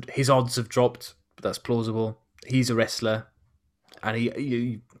 His odds have dropped, but that's plausible. He's a wrestler,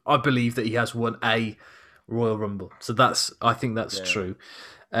 and I believe that he has won a Royal Rumble. So I think that's true.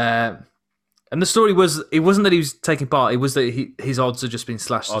 And the story it wasn't that he was taking part. It was that his odds have just been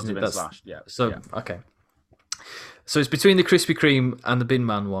slashed. Odds have been slashed. Yeah. So okay. So it's between the Krispy Kreme and the Bin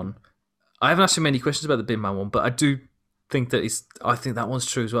Man one. I haven't asked you many questions about the Bin Man one, but I do think that I think that one's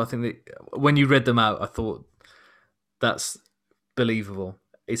true as well. I think that when you read them out, I thought that's believable.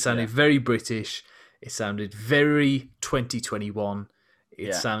 It sounded very British. It sounded very 2021.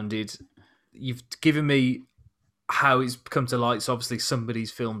 It sounded. You've given me how it's come to light. So obviously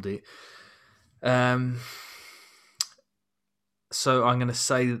somebody's filmed it. So I'm going to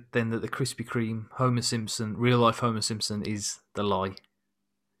say then that the Krispy Kreme Homer Simpson, real life Homer Simpson, is the lie.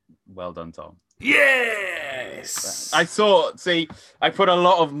 Well done, Tom. Yes! I put a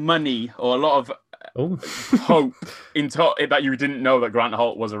lot of money or a lot of hope into that you didn't know that Grant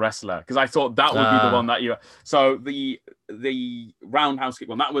Holt was a wrestler because I thought that would be the one that you. So the roundhouse kick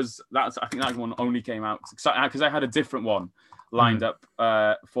one I think that one only came out because I had a different one lined up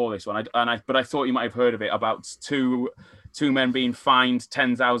for this one. But I thought you might have heard of it about two men being fined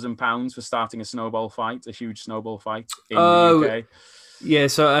 £10,000 for starting a huge snowball fight in the UK. Yeah,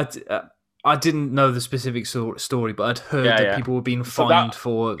 so I didn't know the specific story, but I'd heard that people were being fined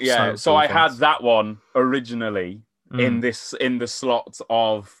for. Yeah, so I had that one originally in the slot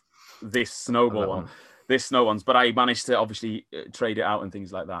of this snowball one. This snow ones, but I managed to obviously trade it out and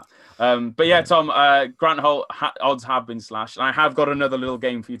things like that. But yeah, Tom, Grant Holt odds have been slashed, and I have got another little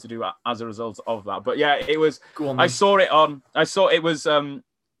game for you to do as a result of that. But yeah, it was. Go on, I saw it on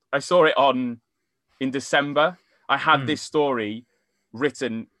in December. I had this story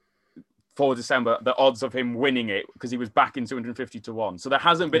written for December, the odds of him winning it because he was back in 250 to 1. So there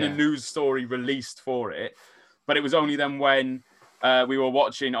hasn't been a news story released for it, but it was only then when. We were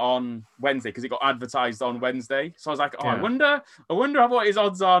watching on Wednesday because it got advertised on Wednesday. So I was like, I wonder what his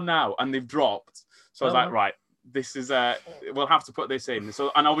odds are now. And they've dropped. So I was like, right, this is, we'll have to put this in.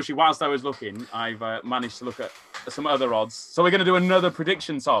 So, and obviously whilst I was looking, I've managed to look at some other odds. So we're going to do another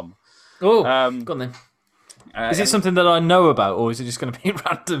prediction, Tom. Oh, go on then. Is it something that I know about or is it just going to be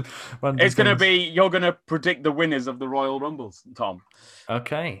random it's going to be, you're going to predict the winners of the Royal Rumbles, Tom.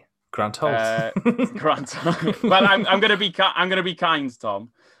 Okay. Grant Holt. Grant. Well, I'm going to be kind, Tom,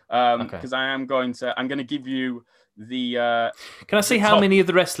 because I'm going to give you the. Can I see how many of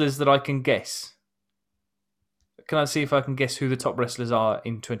the wrestlers that I can guess? Can I see if I can guess who the top wrestlers are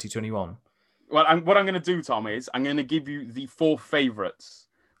in 2021? Well, what I'm going to do, Tom, is I'm going to give you the 4 favourites.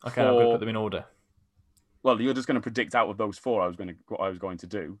 Okay, I'm going to put them in order. Well, you're just going to predict out of those 4. What I was going to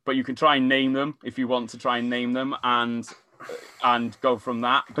do, but you can try and name them if you want to try and name them and go from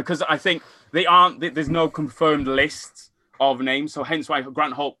that because I think there's no confirmed list of names, so hence why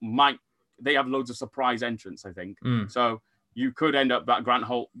Grant Holt they have loads of surprise entrants, I think. So you could end up that Grant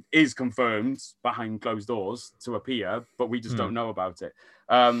Holt is confirmed behind closed doors to appear, but we just don't know about it.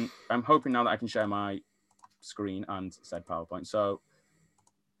 I'm hoping now that I can share my screen and said PowerPoint. So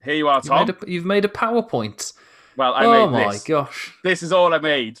here you are, Tom. You've made a PowerPoint. Well, I made this. Oh my gosh. This is all I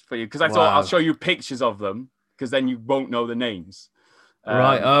made for you because I thought I'll show you pictures of them because then you won't know the names.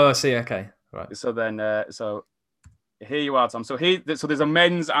 Right. Oh, I see. Okay. Right. So then, so here you are, Tom. So there's a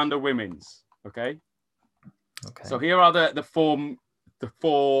men's and a women's. Okay. Okay. So here are the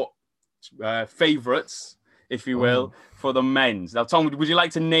four favourites, if you will, for the men's. Now, Tom, would you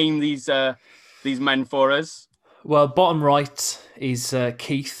like to name these men for us? Well, bottom right is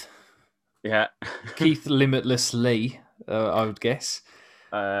Keith. Yeah. Keith Limitless Lee, I would guess.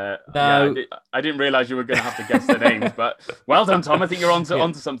 No. Yeah, I didn't realise you were going to have to guess their names, but well done, Tom. I think you're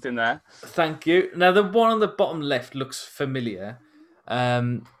onto something there. Thank you. Now, the one on the bottom left looks familiar. I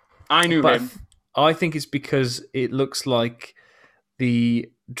knew him. I think it's because it looks like the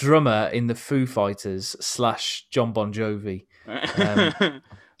drummer in the Foo Fighters / John Bon Jovi. But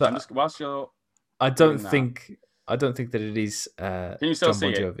I don't think that it is Can you still John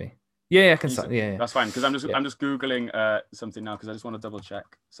see Bon it? Jovi. Yeah, I can. Yeah, that's fine because I'm just googling something now because I just want to double check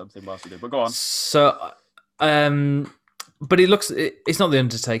something whilst you do. But go on. So, but it's not the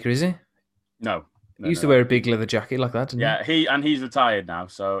Undertaker, is he? No. He used to wear a big leather jacket like that, didn't he? Yeah, he's retired now,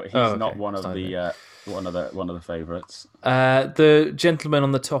 so he's not one of the favourites. The gentleman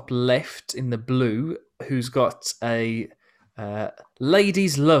on the top left in the blue, who's got a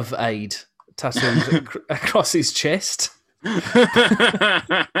ladies' love aid tattooed across his chest. That's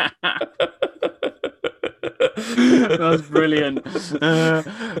brilliant.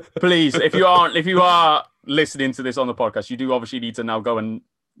 Please, if you are listening to this on the podcast, you do obviously need to now go and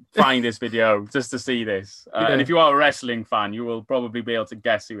find this video just to see this. And if you are a wrestling fan, you will probably be able to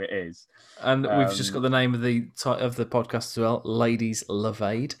guess who it is. And we've just got the name of the podcast as well, Ladies Love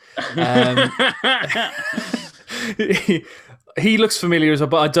Aid. He looks familiar as well,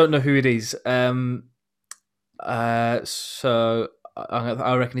 but I don't know who it is. So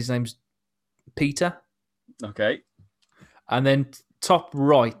I reckon his name's Peter. Okay. And then top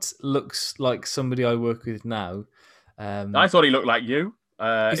right looks like somebody I work with now. I thought he looked like you.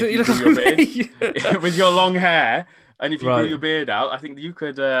 You look like me? With your long hair, and if you grew your beard out, I think you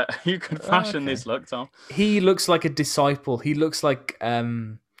could fashion this look, Tom. He looks like a disciple. He looks like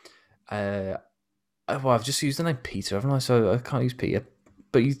I've just used the name Peter, haven't I? So I can't use Peter,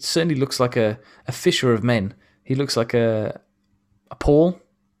 but he certainly looks like a fisher of men. He looks like a Paul.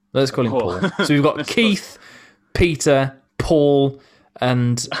 Let's call him Paul. So we've got Keith, Peter, Paul,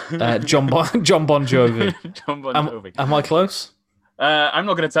 and John Bon Jovi. John Bon Jovi. Am I close? I'm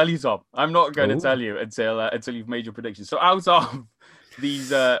not going to tell you, Tom. I'm not going to tell you until you've made your prediction. So out of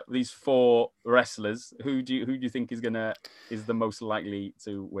these four wrestlers, who do you think is the most likely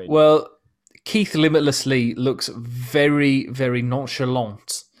to win? Well, Keith Limitless Lee looks very, very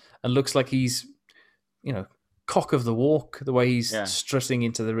nonchalant and looks like he's, cock of the walk, the way he's strutting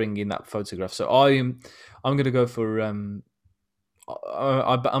into the ring in that photograph. So I'm going to go for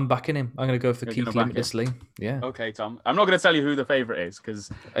I'm backing him. I'm going to go for Keith Limitless Lee. Yeah. Okay, Tom. I'm not going to tell you who the favourite is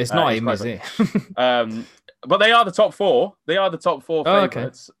because it's not him, is it? But they are the top four. They are the top four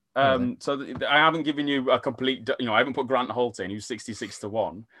favourites. Okay. So I haven't given you a complete. I haven't put Grant Holt in. Who's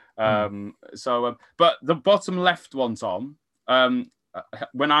 66-1. But the bottom left one, Tom.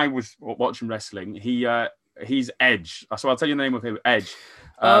 When I was watching wrestling, he's Edge. So I'll tell you the name of him. Edge.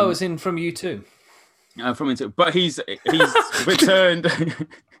 It's in from U2. From into, but he's returned.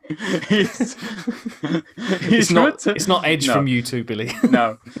 It's not Edge from U2, Billy.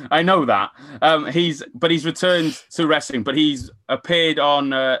 No, I know that. He's returned to wrestling, but he's appeared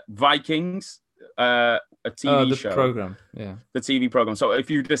on Vikings, a TV show program. Yeah, the TV program. So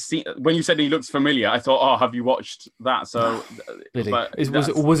if you just see when you said he looks familiar, I thought, have you watched that? So, Billy,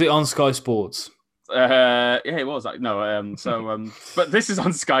 was it on Sky Sports? It was like no. But this is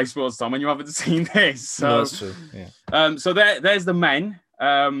on Sky Sports, Tom, and you haven't seen this. So no, that's true. Yeah. So there's the men.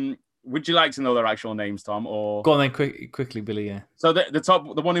 Would you like to know their actual names, Tom? Or go on then, quickly, Billy. Yeah. So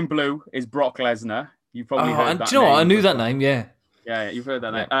the one in blue is Brock Lesnar. You probably heard that. Do you know what? I knew that name. Yeah. Yeah, you've heard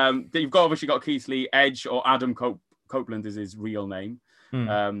that name. You've obviously got Keith Lee, Edge, or Adam Copeland is his real name.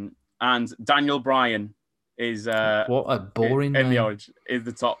 And Daniel Bryan is what a boring name. In the orange is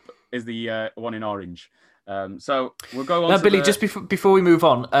the top. Is the one in orange. So we'll go on. Now, Billy, just before we move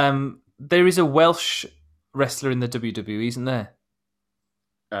on, there is a Welsh wrestler in the WWE, isn't there?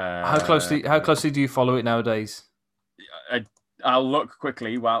 How closely do you follow it nowadays? I'll look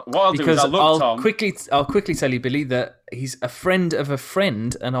quickly. Well, what I'll do is I'll quickly tell you, Billy, that he's a friend of a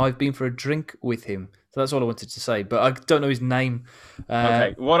friend, and I've been for a drink with him. So that's all I wanted to say. But I don't know his name.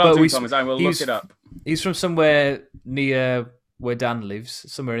 Okay. What I'll do, Tom, is I will look it up. He's from somewhere near where Dan lives,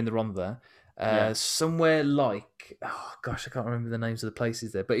 somewhere in the Rhondda, somewhere like, oh gosh, I can't remember the names of the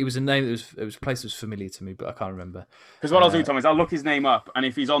places there, but it was a name it was a place that was familiar to me, but I can't remember. Because what I'll do, Tom, is I'll look his name up, and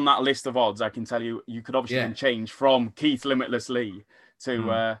if he's on that list of odds, I can tell you could obviously change from Keith Limitless Lee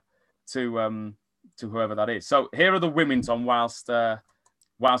to whoever that is. So here are the women, Tom, whilst I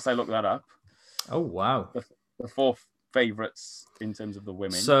look that up. Oh wow, the favourites in terms of the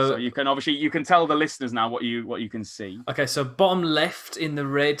women. So you can tell the listeners now what you can see. Okay, so bottom left in the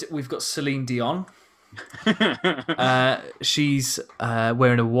red, we've got Celine Dion. She's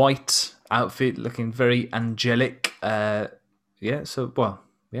wearing a white outfit, looking very angelic. So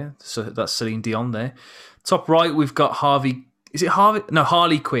that's Celine Dion there. Top right, we've got Harvey. Is it Harvey? No,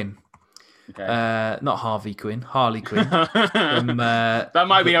 Harley Quinn. Okay. Not Harvey Quinn. Harley Quinn. That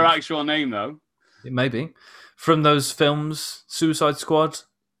might be her actual name, though. It may be. From those films, Suicide Squad.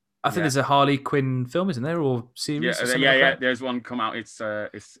 I think there's a Harley Quinn film, isn't there, or series? Yeah. There's one come out. It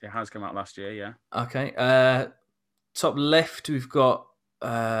has come out last year. Yeah. Okay. Top left, we've got.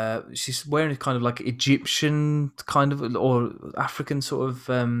 She's wearing a kind of like Egyptian kind of or African sort of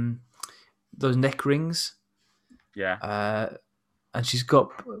those neck rings. Yeah. And she's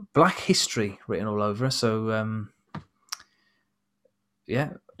got Black History written all over her. So I'm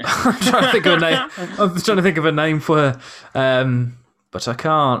trying to think of a name. I'm trying to think of a name for her, but I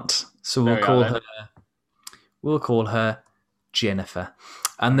can't. So we'll call her Jennifer.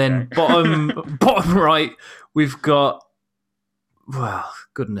 And then bottom right, we've got. Well,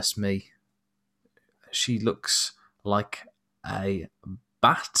 goodness me, she looks like a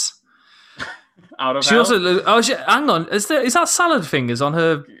bat. Out of she hell? Also hang on, is that salad fingers on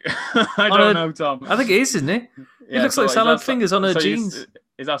her? I don't know, Tom. I think it is, isn't it? It looks like salad fingers on her jeans.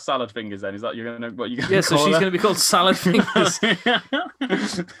 Is that salad fingers then? Is that you're gonna what you? Yeah, so she's gonna be called salad fingers.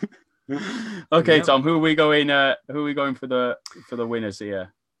 Okay, yep. Tom, who are we going for the winners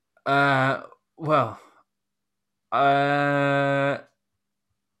here? To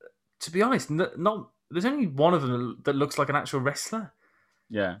be honest, there's only one of them that looks like an actual wrestler.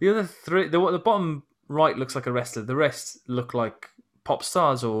 Yeah. The other three, the bottom right looks like a wrestler. The rest look like pop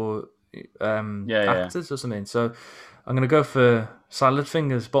stars or actors or something. So I'm going to go for salad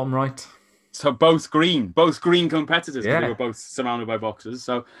fingers, bottom right. So both green competitors. Yeah. They were both surrounded by boxers.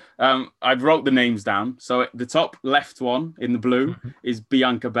 So I wrote the names down. So the top left one in the blue is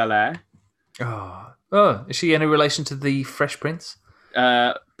Bianca Belair. Oh, is she any relation to the Fresh Prince?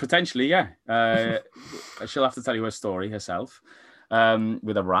 Potentially, yeah. She'll have to tell you her story herself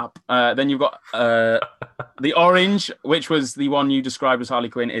with a rap. Then you've got the orange, which was the one you described as Harley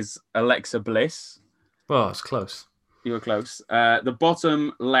Quinn, is Alexa Bliss. Well, it's close. You were close. The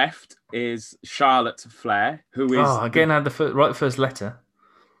bottom left is Charlotte Flair, who is... had the first letter.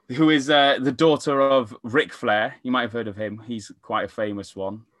 Who is the daughter of Ric Flair. You might have heard of him. He's quite a famous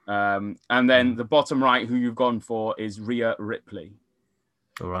one. And then the bottom right, who you've gone for, is Rhea Ripley.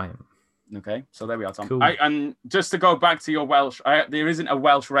 All right. Okay, so there we are, Tom. Cool. And just to go back to your Welsh, there isn't a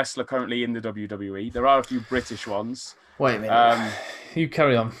Welsh wrestler currently in the WWE. There are a few British ones. Wait a minute. You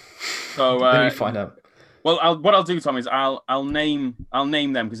carry on. So let me find out. Well, what I'll do, Tom, is I'll name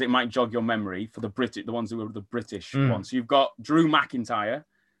them because it might jog your memory for the ones who are the British ones. So you've got Drew McIntyre,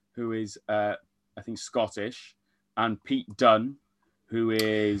 who is I think Scottish, and Pete Dunne, who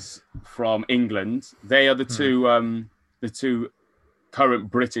is from England. They are the two current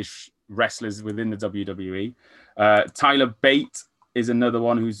British wrestlers within the WWE. Tyler Bate is another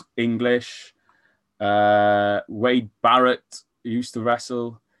one who's English. Wade Barrett used to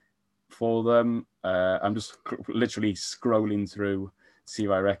wrestle for them. I'm just literally scrolling through to see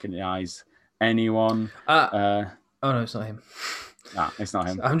if I recognize anyone. Oh no, it's not him. It's not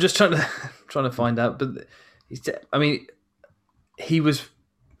him. I'm just trying to find out, but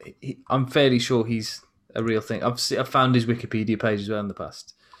I'm fairly sure he's a real thing. I've found his Wikipedia page as well in the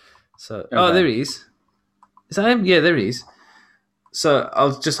past. So, okay. There he is. Is that him? Yeah, there he is. So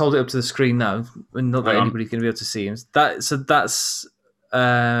I'll just hold it up to the screen now, and not that anybody's going to be able to see him. That's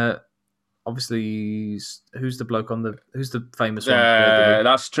obviously who's the bloke who's the famous one?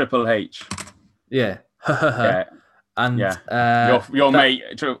 That's Triple H. Yeah. Yeah. And your mate,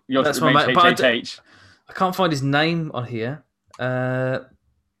 that's my mate, HHH. I can't find his name on here.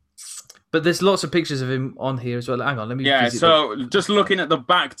 But there's lots of pictures of him on here as well. Hang on, let me... Yeah, so just looking at the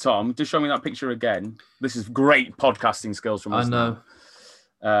back, Tom, just show me that picture again. This is great podcasting skills from us. I know.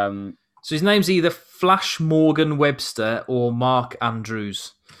 Now. So his name's either Flash Morgan Webster or Mark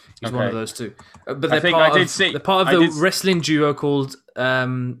Andrews. He's one of those two. But they're part of the wrestling duo called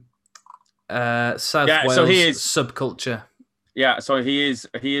South Wales Subculture. Yeah, so he is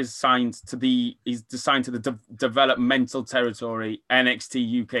signed to the developmental territory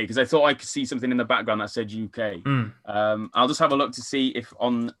NXT UK, because I thought I could see something in the background that said UK. I'll just have a look to see if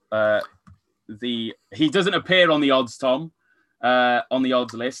on he doesn't appear on the odds, Tom, on the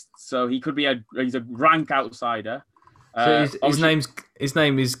odds list, so he could be he's a rank outsider. So his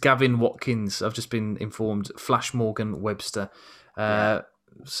name is Gavin Watkins. I've just been informed. Flash Morgan Webster.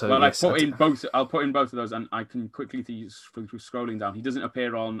 So well, yes, I'll put in both of those, and I can quickly through scrolling down. He doesn't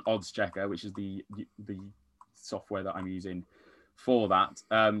appear on Odds Checker, which is the software that I'm using for that.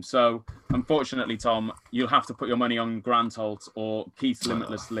 So unfortunately, Tom, you'll have to put your money on Grant Holt or Keith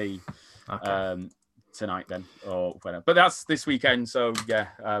Limitless Lee tonight then, or whatever. But that's this weekend, so yeah,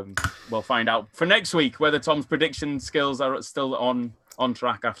 we'll find out for next week whether Tom's prediction skills are still on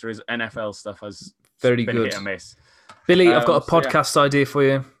track after his NFL stuff has very been good. hit or miss. Billy, I've got a podcast idea for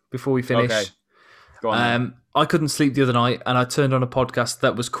you before we finish. Okay. Go on, I couldn't sleep the other night, and I turned on a podcast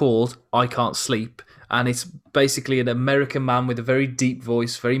that was called I Can't Sleep, and it's basically an American man with a very deep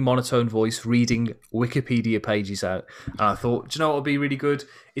voice, very monotone voice, reading Wikipedia pages out. And I thought, do you know what would be really good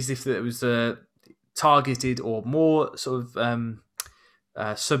is if it was targeted or more sort of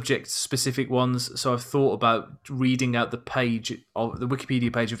subject-specific ones. So I've thought about reading out the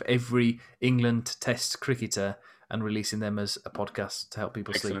Wikipedia page of every England Test cricketer and releasing them as a podcast to help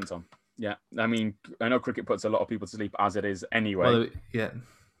people sleep. Excellent, Tom. Yeah, I mean, I know cricket puts a lot of people to sleep as it is anyway. Well, yeah.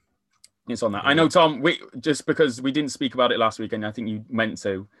 It's on that. I know, Tom, just because we didn't speak about it last week, and I think you meant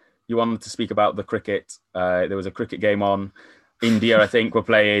to, you wanted to speak about the cricket. There was a cricket game on. India, I think, were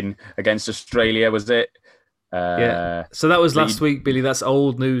playing against Australia, was it? Yeah. So that was last week, Billy. That's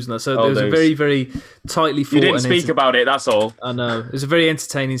old news now. So there was a very, very tightly fought... You didn't speak about it, that's all. I know. It was a very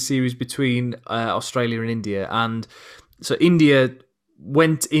entertaining series between Australia and India. And so India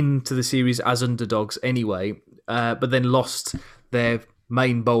went into the series as underdogs anyway, but then lost their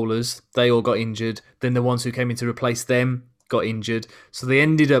main bowlers. They all got injured. Then the ones who came in to replace them got injured. So they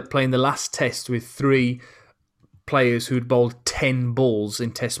ended up playing the last test with 3 players who'd bowled 10 balls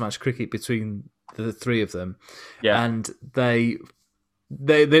in Test match cricket between the 3 of them. Yeah. And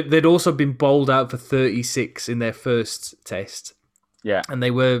they'd also been bowled out for 36 in their first test. Yeah. And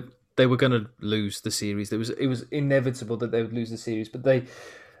they were going to lose the series. It was inevitable that they would lose the series, but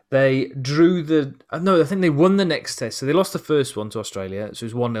they drew I think they won the next test. So they lost the first one to Australia, so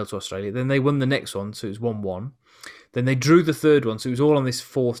it was 1-0 to Australia. Then they won the next one, so it was 1-1. Then they drew the third one, so it was all on this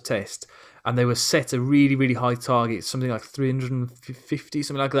 4th test. And they were set a really, really high target, something like 350,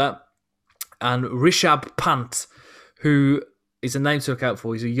 something like that. And Rishabh Pant, who is a name to look out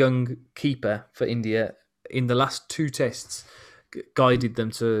for, he's a young keeper for India, in the last 2 tests, guided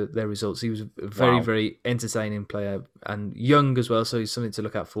them to their results. He was a very, very entertaining player and young as well, so he's something to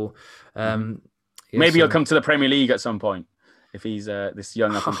look out for. Maybe he'll come to the Premier League at some point if he's this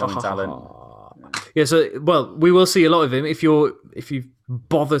young up-and-coming talent. Yeah, so, well, we will see a lot of him. If you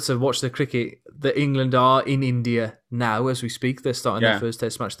bother to watch the cricket, that England are in India now as we speak. They're starting their first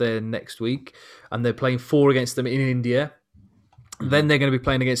test match there next week, and they're playing 4 against them in India. Then they're going to be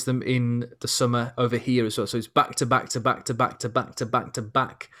playing against them in the summer over here as well. So it's back to back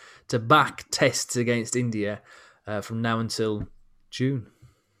tests against India from now until June.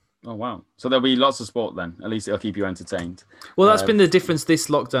 Oh, wow. So there'll be lots of sport then. At least it'll keep you entertained. Well, that's been the difference this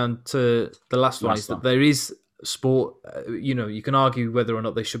lockdown to the last one, is that there is sport. You can argue whether or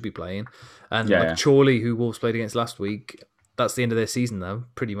not they should be playing. And Chorley, who Wolves played against last week, that's the end of their season now,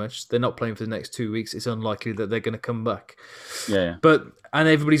 pretty much. They're not playing for the next 2 weeks. It's unlikely that they're going to come back. Yeah. And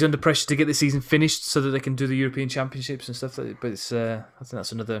everybody's under pressure to get the season finished so that they can do the European Championships and stuff. But it's I think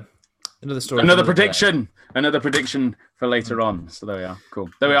that's another story. Another prediction for later on. So there we are. Cool.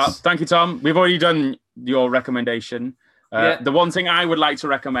 There we are. Thank you, Tom. We've already done your recommendation. The one thing I would like to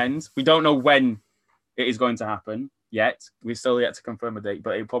recommend, we don't know when it is going to happen yet. We're still yet to confirm a date,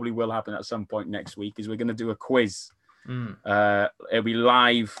 but it probably will happen at some point next week, is we're going to do a quiz. It'll be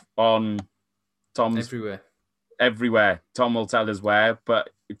live on Tom's everywhere. Tom will tell us where, but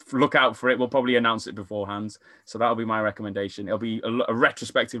look out for it. We'll probably announce it beforehand. So that'll be my recommendation. It'll be a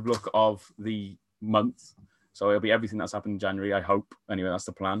retrospective look of the month. So it'll be everything that's happened in January, I hope. Anyway, that's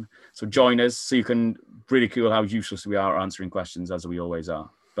the plan. So join us so you can ridicule how useless we are answering questions, as we always are.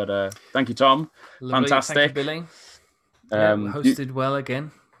 But thank you, Tom. Lovely. Fantastic. Thank you, Billy. Hosted well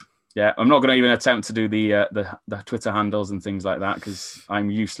again. Yeah, I'm not going to even attempt to do the Twitter handles and things like that because I'm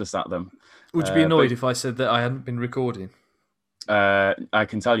useless at them. Would you be annoyed if I said that I hadn't been recording? I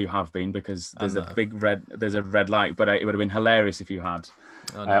can tell you have been, because there's a red light, but it would have been hilarious if you had.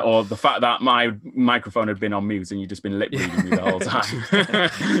 Oh, no. Or the fact that my microphone had been on mute and you'd just been lip reading me the whole time.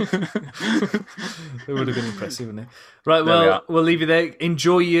 It would have been impressive, wouldn't it? Right, well, we'll leave you there.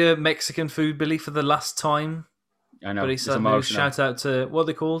 Enjoy your Mexican food, Billy, for the last time. I know. It's emotional. Shout out to, what are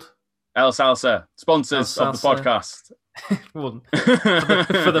they called? El Salsa, sponsors of the podcast.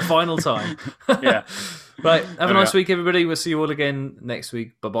 for the final time. Yeah. Right, have a nice week, everybody. We'll see you all again next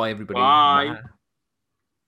week. Bye-bye, everybody. Bye.